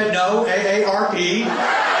 WTF? I said, no, AARP.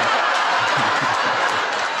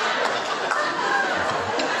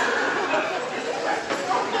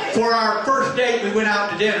 For our first date, we went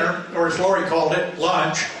out to dinner, or as Lori called it,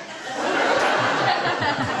 lunch.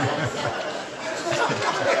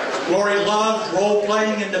 Lori loved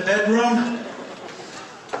role-playing in the bedroom.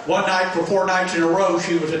 One night for 4 nights in a row,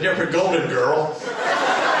 she was a different Golden Girl.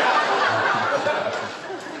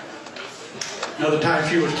 Another time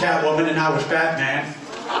she was Catwoman and I was Batman.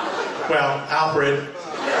 Well, Alfred.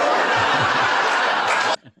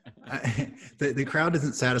 The crowd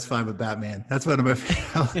isn't satisfied with Batman. That's one of my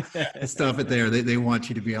favorite stuff at there. They want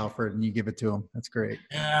you to be Alfred and you give it to them. That's great.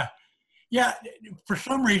 Yeah. For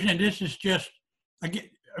some reason, this is just a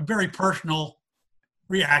very personal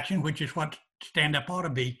reaction, which is what stand-up ought to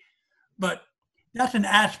be. But that's an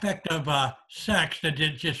aspect of sex that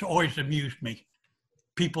just always amused me.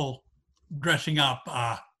 People dressing up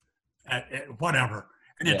at whatever.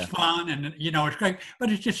 And it's fun and, it's great.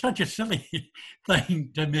 But it's just such a silly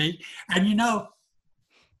thing to me. And,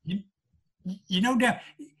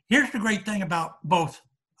 here's the great thing about both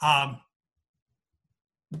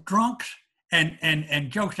drunks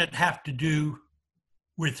and jokes that have to do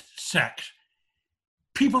with sex.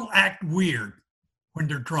 People act weird when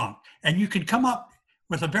they're drunk. And you can come up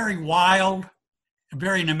with a very wild,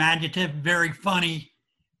 very imaginative, very funny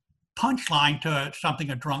punchline to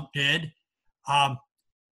something a drunk did.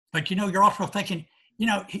 But, you're also thinking,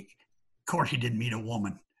 of course he didn't meet a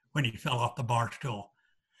woman when he fell off the bar stool.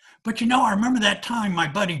 But, I remember that time my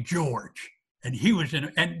buddy George, and he was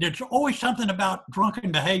and there's always something about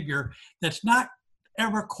drunken behavior that's not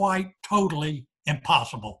ever quite totally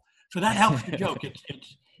impossible. So that helps the joke.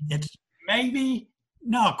 It's maybe,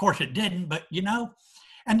 no, of course it didn't, but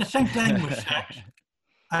and the same thing with sex.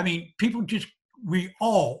 I mean, we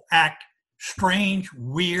all act strange,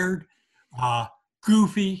 weird,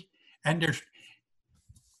 goofy, and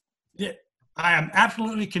I am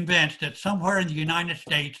absolutely convinced that somewhere in the United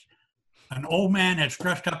States, an old man has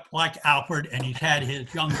dressed up like Alfred and he's had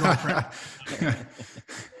his young girlfriend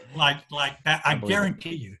like that. I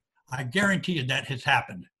guarantee you that has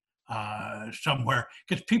happened somewhere,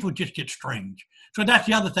 because people just get strange. So that's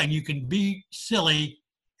the other thing. You can be silly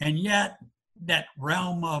and yet that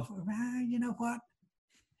realm of, you know what?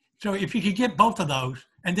 So if you could get both of those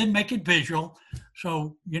and then make it visual.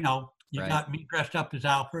 So, you Right. got me dressed up as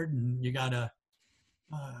Alfred and you got a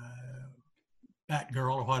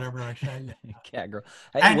Batgirl or whatever I say. Catgirl.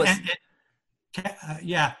 Hey, And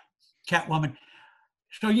Catwoman.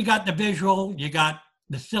 So you got the visual, you got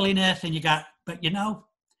the silliness, and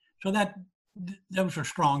so those are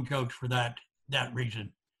strong jokes for that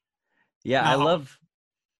reason. yeah, I Now, love.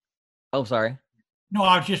 Oh, sorry. No,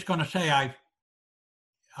 I was just going to say I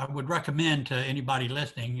would recommend to anybody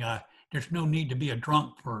listening, there's no need to be a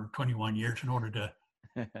drunk for 21 years in order to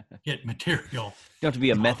get material. You have to be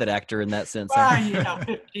a method actor in that sense. Huh? Well,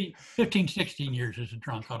 15, 16 years as a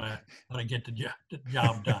drunk ought to get the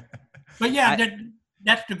job done. But yeah,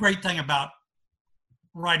 that's the great thing about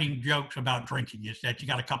writing jokes about drinking, is that you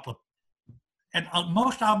got a couple of, and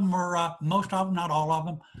most of them, not all of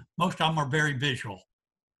them, most of them are very visual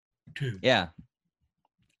too. Yeah.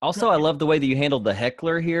 Also, I love the way that you handled the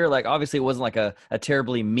heckler here. Like, obviously, it wasn't like a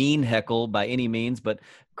terribly mean heckle by any means, but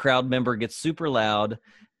crowd member gets super loud,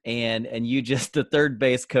 and you just, the third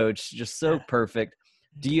base coach, just so perfect.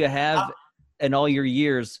 Do you have, in all your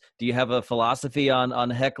years, do you have a philosophy on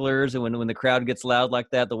hecklers, and when the crowd gets loud like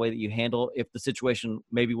that, the way that you handle if the situation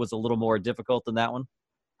maybe was a little more difficult than that one?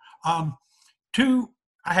 I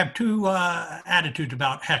have two attitudes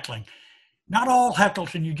about heckling. Not all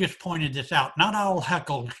heckles, and you just pointed this out, not all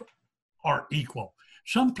heckles are equal.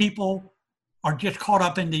 Some people are just caught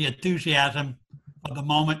up in the enthusiasm of the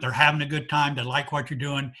moment. They're having a good time. They like what you're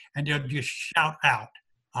doing, and they'll just shout out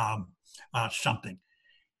something.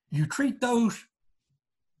 You treat those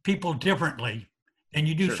people differently than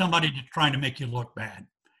you do Sure. somebody that's trying to make you look bad.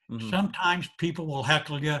 Mhm. Sometimes people will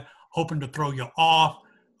heckle you, hoping to throw you off,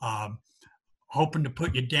 hoping to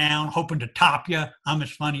put you down, hoping to top you. I'm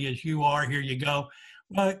as funny as you are. Here you go.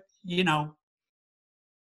 But,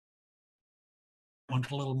 one's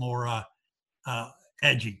a little more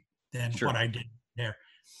edgy than Sure. what I did there.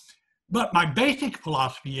 But my basic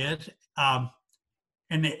philosophy is, and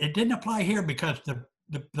it didn't apply here because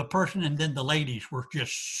the person and then the ladies were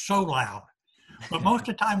just so loud. But most of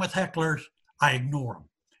the time with hecklers, I ignore them.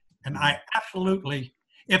 And I absolutely,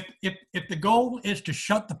 if the goal is to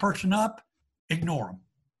shut the person up, ignore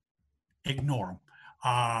them.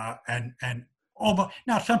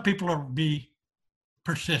 Now some people will be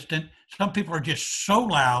persistent. Some people are just so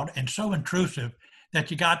loud and so intrusive that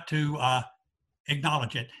you got to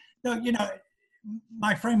acknowledge it. So,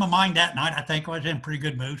 my frame of mind that night, I think, was in pretty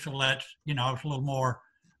good mood. So I was a little more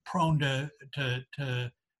prone to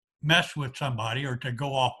mess with somebody or to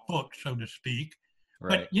go off book, so to speak.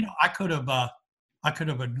 Right. But I could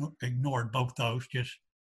have ignored both those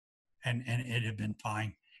and it had been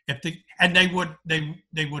fine. They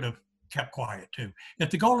would have kept quiet too. If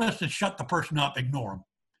the goal is to shut the person up, ignore them.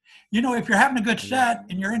 If you're having a good set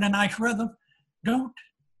and you're in a nice rhythm, don't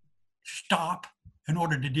stop in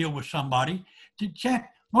order to deal with somebody. To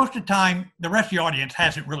check, most of the time, the rest of the audience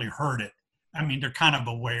hasn't really heard it. I mean, they're kind of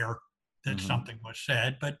aware that something was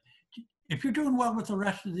said, but if you're doing well with the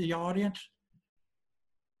rest of the audience,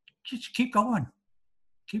 just keep going.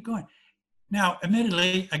 Keep going. Now,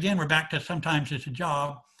 admittedly, again, we're back to sometimes it's a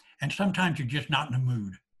job, and sometimes you're just not in the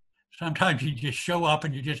mood. Sometimes you just show up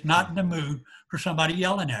and you're just not in the mood for somebody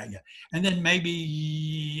yelling at you. And then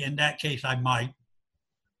maybe in that case, I might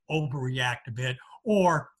overreact a bit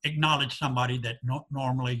or acknowledge somebody that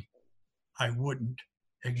normally I wouldn't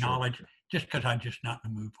acknowledge just because I'm just not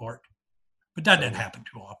in the mood for it. But that didn't happen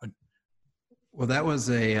too often. Well, that was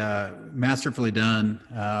a masterfully done.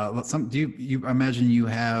 Do you imagine you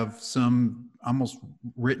have some almost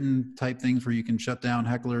written type things where you can shut down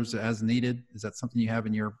hecklers as needed? Is that something you have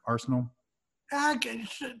in your arsenal?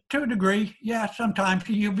 To a degree, yeah. Sometimes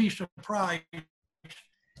you'll be surprised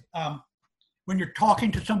when you're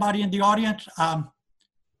talking to somebody in the audience.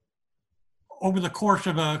 Over the course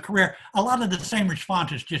of a career, a lot of the same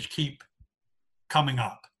responses just keep coming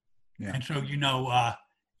up, and so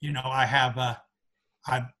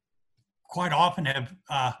I quite often have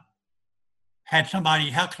had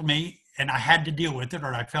somebody heckle me and I had to deal with it,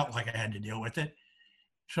 or I felt like I had to deal with it.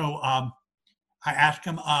 So I asked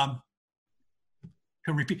him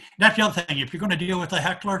to repeat. That's the other thing. If you're going to deal with a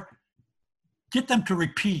heckler, get them to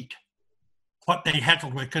repeat what they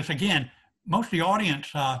heckled with. Because again, most of the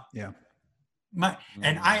audience,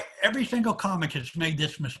 every single comic has made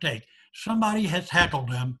this mistake. Somebody has heckled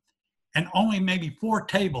them, and only maybe 4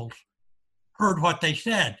 tables heard what they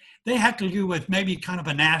said. They heckle you with maybe kind of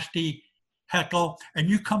a nasty heckle, and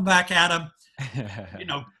you come back at them,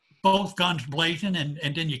 both guns blazing, and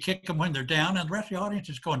then you kick them when they're down, and the rest of the audience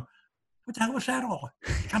is going, what the hell was that all?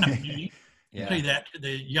 Kind of mean. Say that to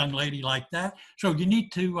the young lady like that. So you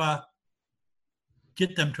need to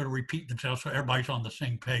get them to repeat themselves so everybody's on the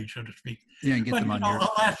same page, so to speak. Yeah, and get them on your...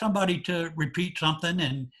 I'll ask somebody to repeat something,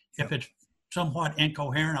 and if it's somewhat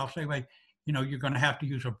incoherent, I'll say, well, you're going to have to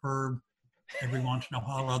use a verb every once in a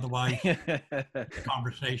while, otherwise the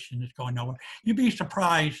conversation is going nowhere. You'd be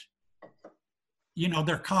surprised.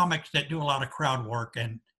 There are comics that do a lot of crowd work,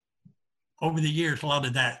 and over the years, a lot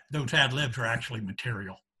of those ad libs are actually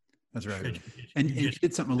material. That's right. And you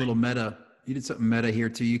did something a little meta. You did something meta here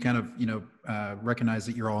too. You kind of, recognize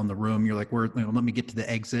that you're all in the room. You're like, let me get to the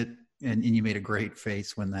exit. And you made a great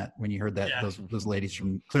face when you heard that those ladies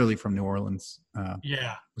clearly from New Orleans. With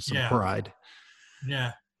some pride.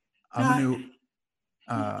 Yeah.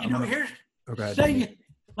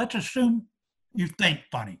 Let's assume you think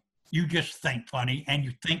funny. You just think funny, and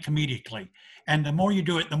you think comedically. And the more you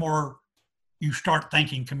do it, the more you start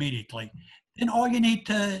thinking comedically. Then all you need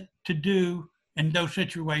to do in those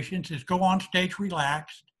situations is go on stage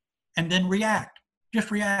relaxed, and then react. Just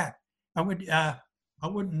react. I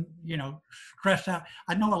wouldn't, stress out.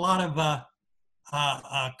 I know a lot of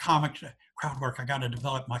comics, crowd work. I got to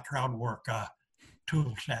develop my crowd work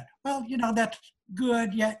tool set. Well, that's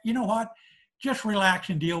good. Yet, you know what? Just relax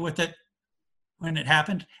and deal with it when it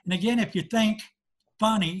happens. And again, if you think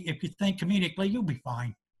funny, if you think comedically, you'll be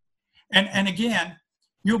fine. And again,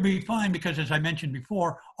 you'll be fine because, as I mentioned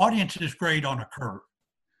before, audiences grade on a curve.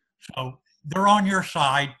 So they're on your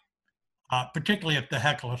side, particularly if the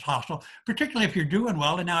heckle is hostile, particularly if you're doing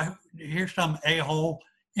well. And now here's some a-hole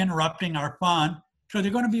interrupting our fun. So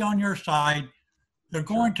they're going to be on your side. They're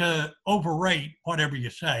going to overrate whatever you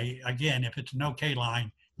say. Again, if it's an okay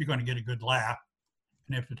line, you're going to get a good laugh.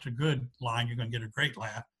 And if it's a good line, you're going to get a great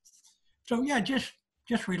laugh. So yeah, just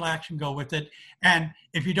relax and go with it. And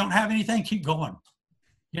if you don't have anything, keep going.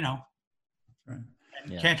 Right.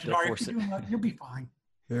 And chances are, if you're doing that, you'll be fine.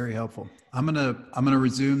 Very helpful. I'm gonna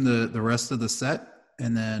resume the rest of the set,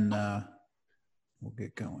 and then we'll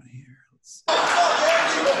get going here.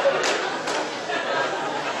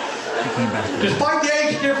 Despite the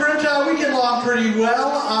age difference, we get along pretty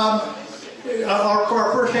well.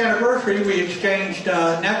 Our first anniversary, we exchanged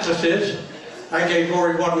necklaces. I gave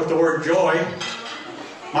Lori one with the word joy.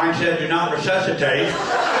 Mine said, "Do not resuscitate."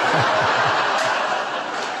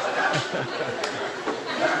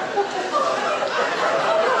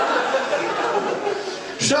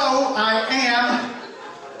 So I am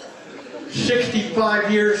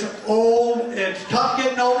 65 years old. It's tough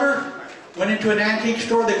getting older. Went into an antique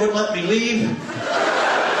store, they wouldn't let me leave.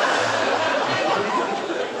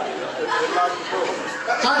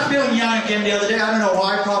 I was feeling young again the other day. I don't know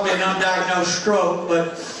why, probably an undiagnosed stroke,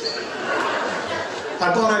 but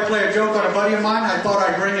I thought I'd play a joke on a buddy of mine. I thought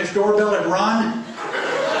I'd ring his doorbell and run.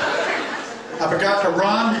 I forgot to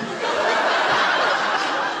run,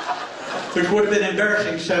 which would have been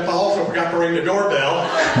embarrassing, except I also forgot to ring the doorbell.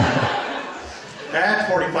 That's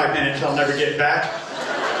 45 minutes I'll never get back.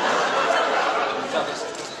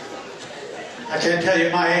 I can't tell you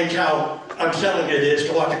at my age how unsettling it is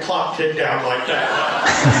to watch a clock tick down like that.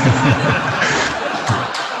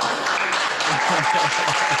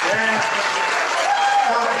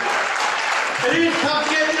 It is tough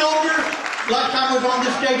getting older. Last time I was on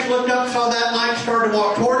this stage, looked up, saw that light, started to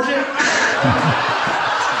walk towards it.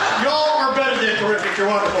 Y'all are better than terrific. You're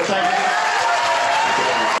wonderful. Thank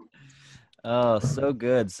you. Oh, so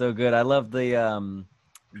good, so good. I love the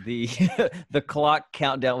the clock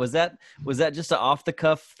countdown. Was that just an off the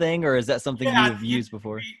cuff thing, or is that something you've used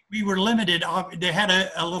before? We were limited. They had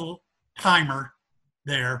a little timer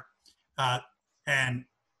there, and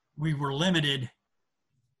we were limited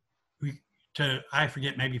to, I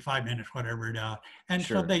forget, maybe 5 minutes, whatever it is. And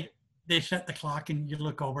sure. So they set the clock, and you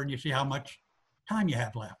look over and you see how much time you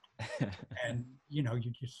have left. And you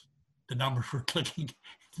just, the numbers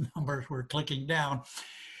were clicking down.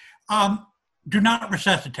 Do not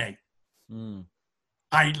resuscitate.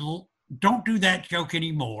 I don't do that joke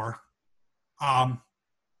anymore. I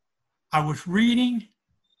was reading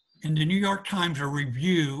in the New York Times a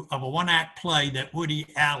review of a one-act play that Woody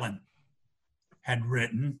Allen had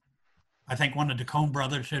written. I think one of the Coen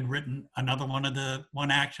brothers had written, another one of the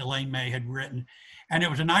one acts Elaine May had written. And it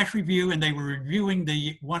was a nice review, and they were reviewing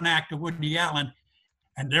the one act of Woody Allen,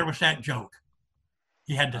 and there was that joke.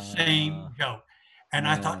 He had the same joke. And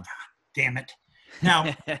I thought, God damn it.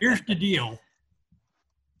 Now, here's the deal.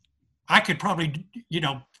 I could probably,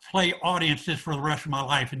 play audiences for the rest of my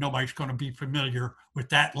life, and nobody's going to be familiar with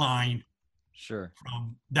that line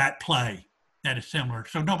from that play that is similar.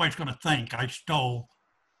 So nobody's going to think I stole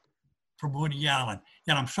from Woody Allen.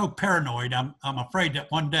 Yet I'm so paranoid, I'm afraid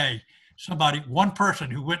that one day one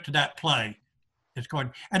person who went to that play is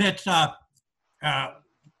going, and it's an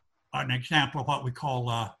example of what we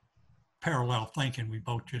call parallel thinking. We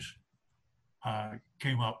both just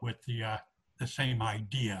came up with the same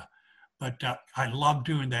idea. But I love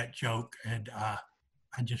doing that joke, and I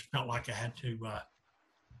just felt like I had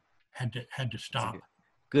to stop.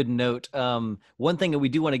 Good note. One thing that we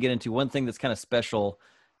do want to get into, one thing that's kind of special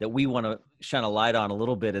that we want to shine a light on a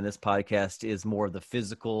little bit in this podcast is more of the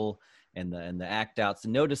physical and the act outs.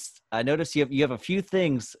 And I noticed you have a few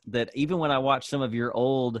things that even when I watch some of your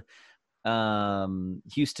old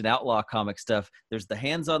Houston Outlaw comic stuff, there's the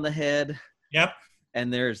hands on the head. Yep.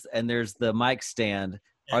 And there's the mic stand.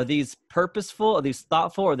 Yep. Are these purposeful? Are these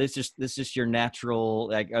thoughtful? Or this just your natural?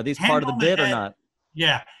 Like, are these part of the bit or not?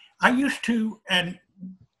 Yeah, I used to, and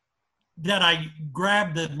that I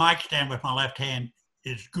grab the mic stand with my left hand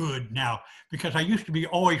is good now, because I used to be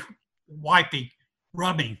always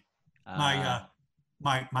rubbing my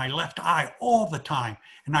left eye all the time,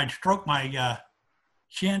 and I'd stroke my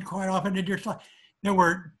chin quite often. And just like there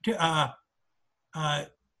were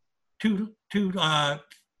two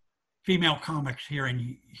female comics here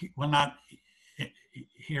not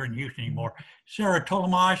here in Houston anymore. Sarah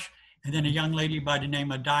Tolamash, and then a young lady by the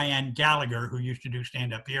name of Diane Gallagher, who used to do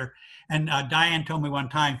stand-up here. And Diane told me one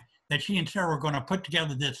time that she and Sarah were going to put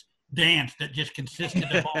together this dance that just consisted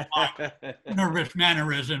of all my nervous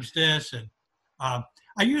mannerisms, this. And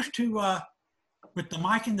I used to, with the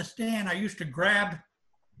mic in the stand, I used to grab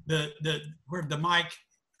where the mic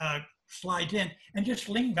slides in and just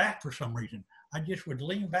lean back for some reason. I just would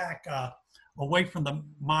lean back away from the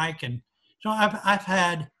mic. And so I've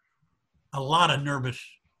had a lot of nervous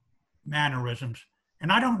mannerisms,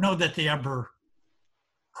 and I don't know that they ever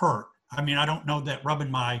hurt. I mean, I don't know that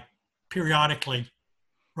periodically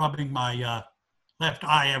rubbing my left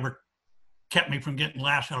eye ever kept me from getting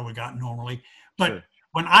laughs out we got normally. But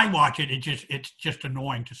when I watch it, it's just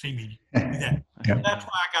annoying to see me do that. So that's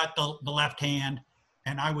why I got the left hand.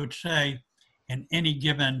 And I would say in any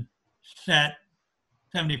given set,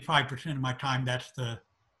 75% of my time,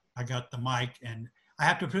 I got the mic, and I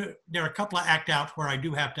have to there are a couple of act outs where I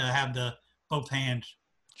do have to have both hands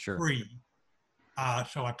free.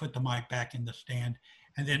 So I put the mic back in the stand.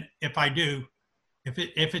 And then if I do,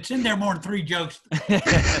 if it's in there more than 3 jokes, the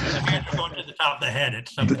hands are going to the top of the head at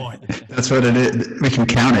some point. That's what it is. We can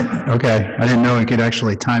count it. Okay. I didn't know we could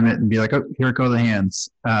actually time it and be like, oh, here go the hands.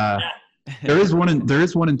 There is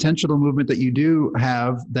one intentional movement that you do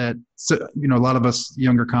have that, a lot of us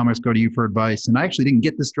younger comics go to you for advice. And I actually didn't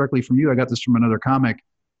get this directly from you. I got this from another comic.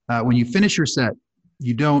 When you finish your set,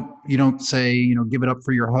 you don't say, give it up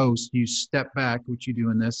for your host. You step back, which you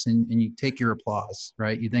do in this, and you take your applause,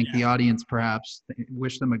 right? You thank the audience, perhaps,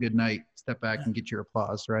 wish them a good night, step back and get your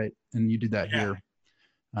applause, right? And you do that here,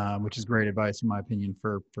 which is great advice, in my opinion,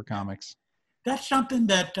 for comics. That's something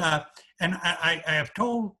that, and I have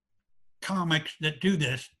told comics that do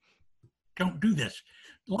this, don't do this.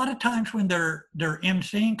 A lot of times when they're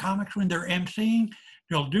emceeing, comics, when they're emceeing,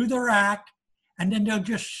 they'll do their act, and then they'll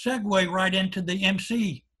just segue right into the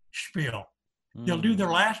MC spiel. They'll do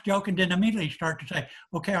their last joke and then immediately start to say,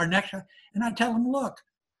 okay, our next, and I tell them, look,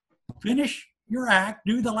 finish your act,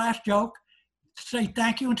 do the last joke, say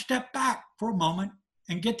thank you, and step back for a moment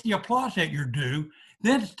and get the applause that you're due,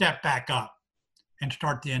 then step back up and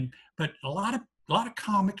start the end. But a lot of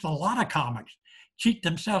comics cheat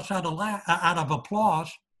themselves out of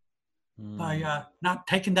applause by not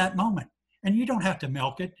taking that moment. And you don't have to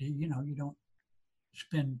milk it. You don't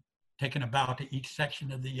spend taking about to each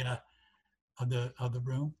section of the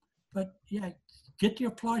room. But get the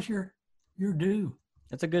applause you're due.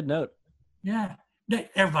 That's a good note. Yeah,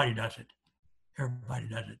 everybody does it. Everybody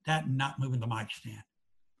does it. That and not moving the mic stand.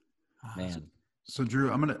 Man. So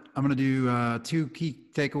Drew, I'm gonna do 2 key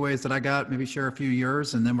takeaways that I got. Maybe share a few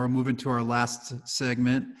yours, and then we'll move into our last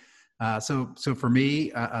segment. So for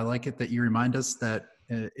me, I like it that you remind us that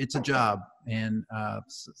it's a job, and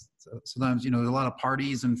sometimes there's a lot of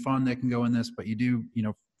parties and fun that can go in this, but you do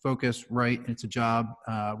focus, write. And it's a job,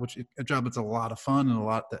 a job that's a lot of fun and a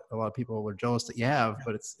lot of people are jealous that you have,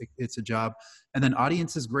 but it's a job. And then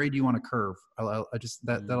audiences grade you on a curve. I just,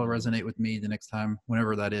 that'll resonate with me the next time,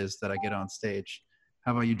 whenever that is, that I get on stage.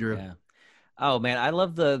 How about you, Drew? Yeah. Oh man, I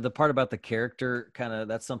love the part about the character kind of.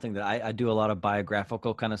 That's something that I do a lot of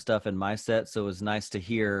biographical kind of stuff in my set. So it was nice to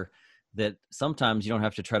hear that sometimes you don't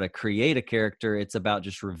have to try to create a character. It's about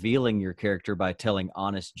just revealing your character by telling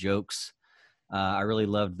honest jokes. I really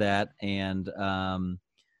loved that. And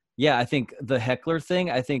yeah, I think the heckler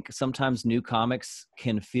thing, I think sometimes new comics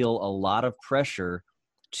can feel a lot of pressure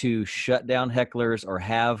to shut down hecklers or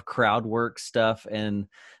have crowd work stuff. And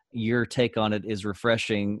your take on it is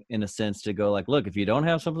refreshing in a sense to go like, look, if you don't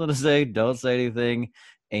have something to say, don't say anything.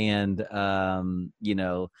 And, you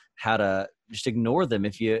know, how to just ignore them.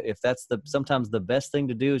 If that's sometimes the best thing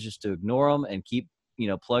to do is just to ignore them and keep, you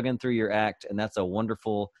know, plugging through your act. And that's a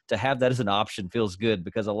wonderful, to have that as an option feels good,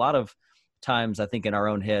 because a lot of times I think in our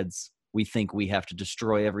own heads, we think we have to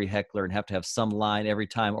destroy every heckler and have to have some line every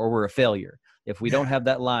time, or we're a failure. If we don't have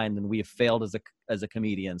that line, then we have failed as a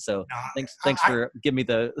comedian. So thanks for giving me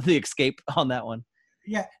the escape on that one.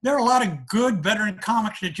 Yeah, there are a lot of good veteran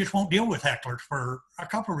comics that just won't deal with hecklers for a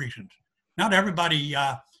couple of reasons. Not everybody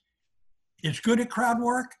is good at crowd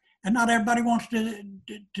work, and not everybody wants to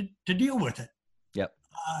deal with it. Yep.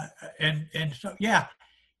 And so, yeah,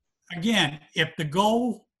 again, if the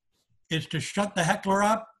goal is to shut the heckler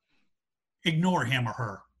up, ignore him or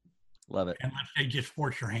her. Love it. Unless they just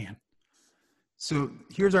force your hand. So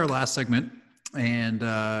here's our last segment, and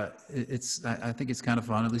I think it's kind of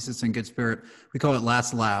fun. At least it's in good spirit. We call it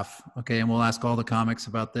Last Laugh. Okay, and we'll ask all the comics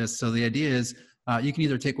about this. So the idea is you can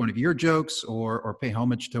either take one of your jokes or pay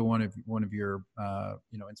homage to one of your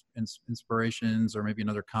inspirations, or maybe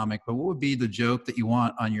another comic. But what would be the joke that you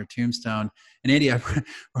want on your tombstone? And Andy,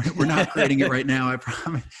 we're not creating it right now. I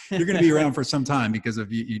promise. You're going to be around for some time because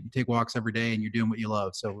of you take walks every day and you're doing what you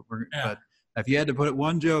love. So but if you had to put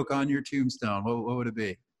one joke on your tombstone, what would it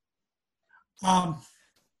be?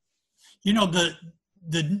 You know,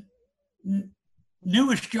 the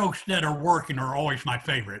newest jokes that are working are always my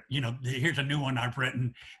favorite. You know, here's a new one I've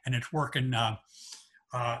written, and it's working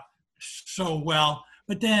so well.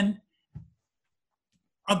 But then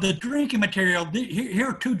of the drinking material, here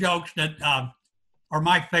are two jokes that are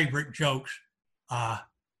my favorite jokes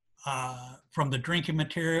from the drinking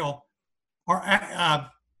material.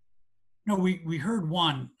 No, we heard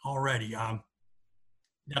one already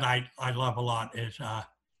that I love a lot is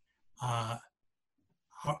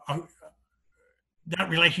that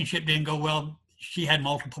relationship didn't go well. She had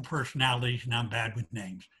multiple personalities and I'm bad with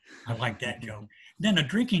names. I like that joke. Then a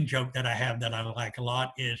drinking joke that I have that I like a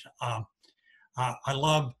lot is I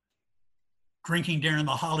love drinking during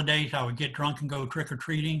the holidays. I would get drunk and go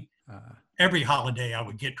trick-or-treating. Every holiday I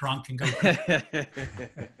would get drunk and go trick-or-treating,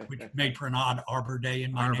 which made for an odd Arbor Day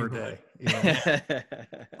in my neighborhood. Day.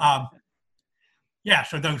 Yeah.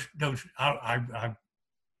 So those I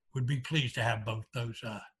would be pleased to have both those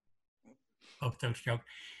jokes.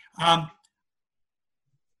 I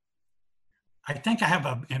think I have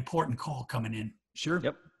an important call coming in. Sure.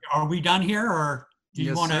 Yep. Are we done here, or do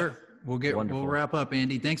you want to? We'll wrap up,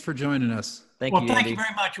 Andy. Thanks for joining us. Thank you, thank Andy. you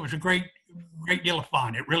very much. It was a great deal of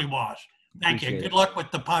fun. It really was. Thank Appreciate you. it. Good luck with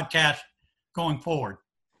the podcast going forward.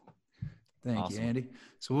 Thank you, Andy.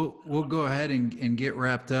 So we'll go ahead and get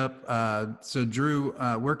wrapped up. So Drew,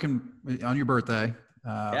 on your birthday,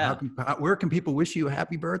 where can people wish you a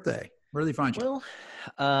happy birthday? Where do they find you?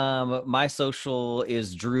 Well, my social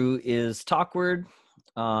is Drew is Talkward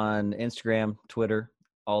on Instagram, Twitter,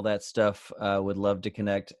 all that stuff. Would love to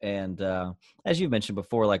connect. And as you mentioned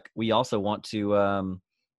before, like we also want to,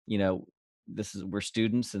 we're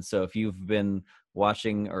students. And so if you've been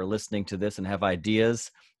watching or listening to this and have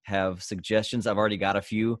ideas, have suggestions, I've already got a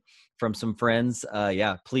few from some friends.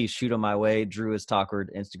 Please shoot them my way. Drew is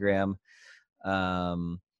Talkward, Instagram.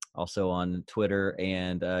 Also on Twitter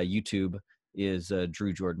and YouTube is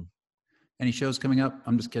Drew Jordan. Any shows coming up?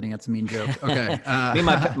 I'm just kidding. That's a mean joke. Okay. Me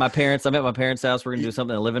and my parents. I'm at my parents' house. We're gonna do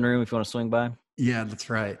something in the living room. If you want to swing by. Yeah, that's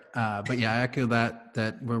right. But yeah, I echo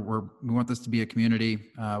that we want this to be a community.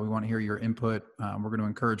 We want to hear your input. We're going to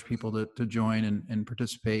encourage people to join and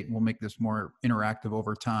participate. We'll make this more interactive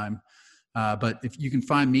over time. But if you can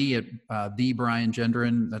find me at the Brian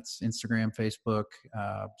Gendron, that's Instagram, Facebook.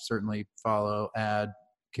 Certainly follow, add,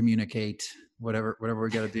 communicate, whatever we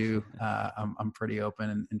got to do. I'm pretty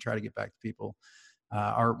open and try to get back to people.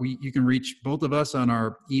 You can reach both of us on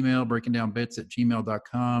our email,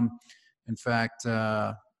 breakingdownbits@gmail.com. In fact,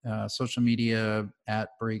 social media at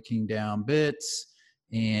Breaking Down Bits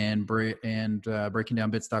and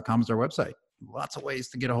breakingdownbits.com is our website. lots of ways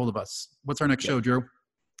to get a hold of us. What's our next show, Drew?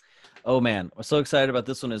 Oh, man, I'm so excited about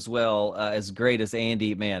this one as well. As great as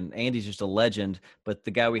Andy, man, Andy's just a legend. But the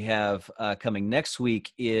guy we have coming next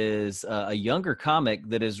week is a younger comic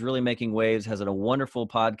that is really making waves, has a wonderful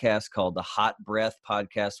podcast called the Hot Breath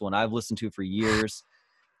Podcast, one I've listened to for years.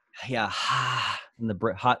 Yeah, and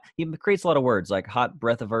the hot. He creates a lot of words like hot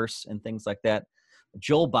breathiverse and things like that.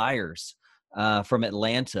 Joel Byers from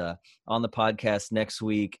Atlanta on the podcast next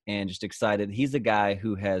week, and just excited. He's a guy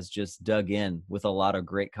who has just dug in with a lot of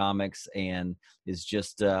great comics and is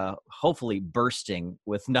just hopefully bursting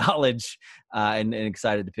with knowledge and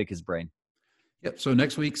excited to pick his brain. Yep. So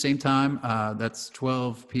next week, same time. That's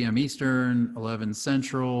 12 p.m. Eastern, 11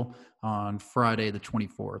 Central on Friday the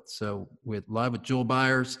 24th. So live with Joel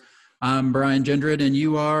Byers. I'm Brian Gendron, and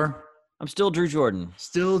you are? I'm still Drew Jordan.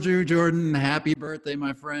 Still Drew Jordan. Happy birthday,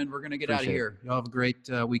 my friend. We're going to get out of here. Y'all have a great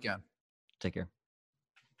weekend. Take care.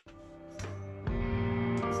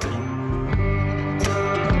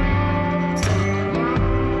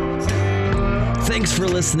 Thanks for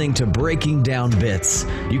listening to Breaking Down Bits.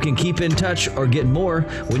 You can keep in touch or get more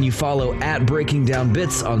when you follow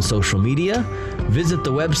 @BreakingDownBits on social media, visit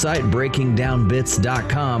the website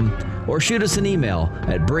breakingdownbits.com, or shoot us an email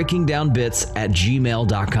at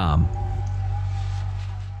breakingdownbits@gmail.com.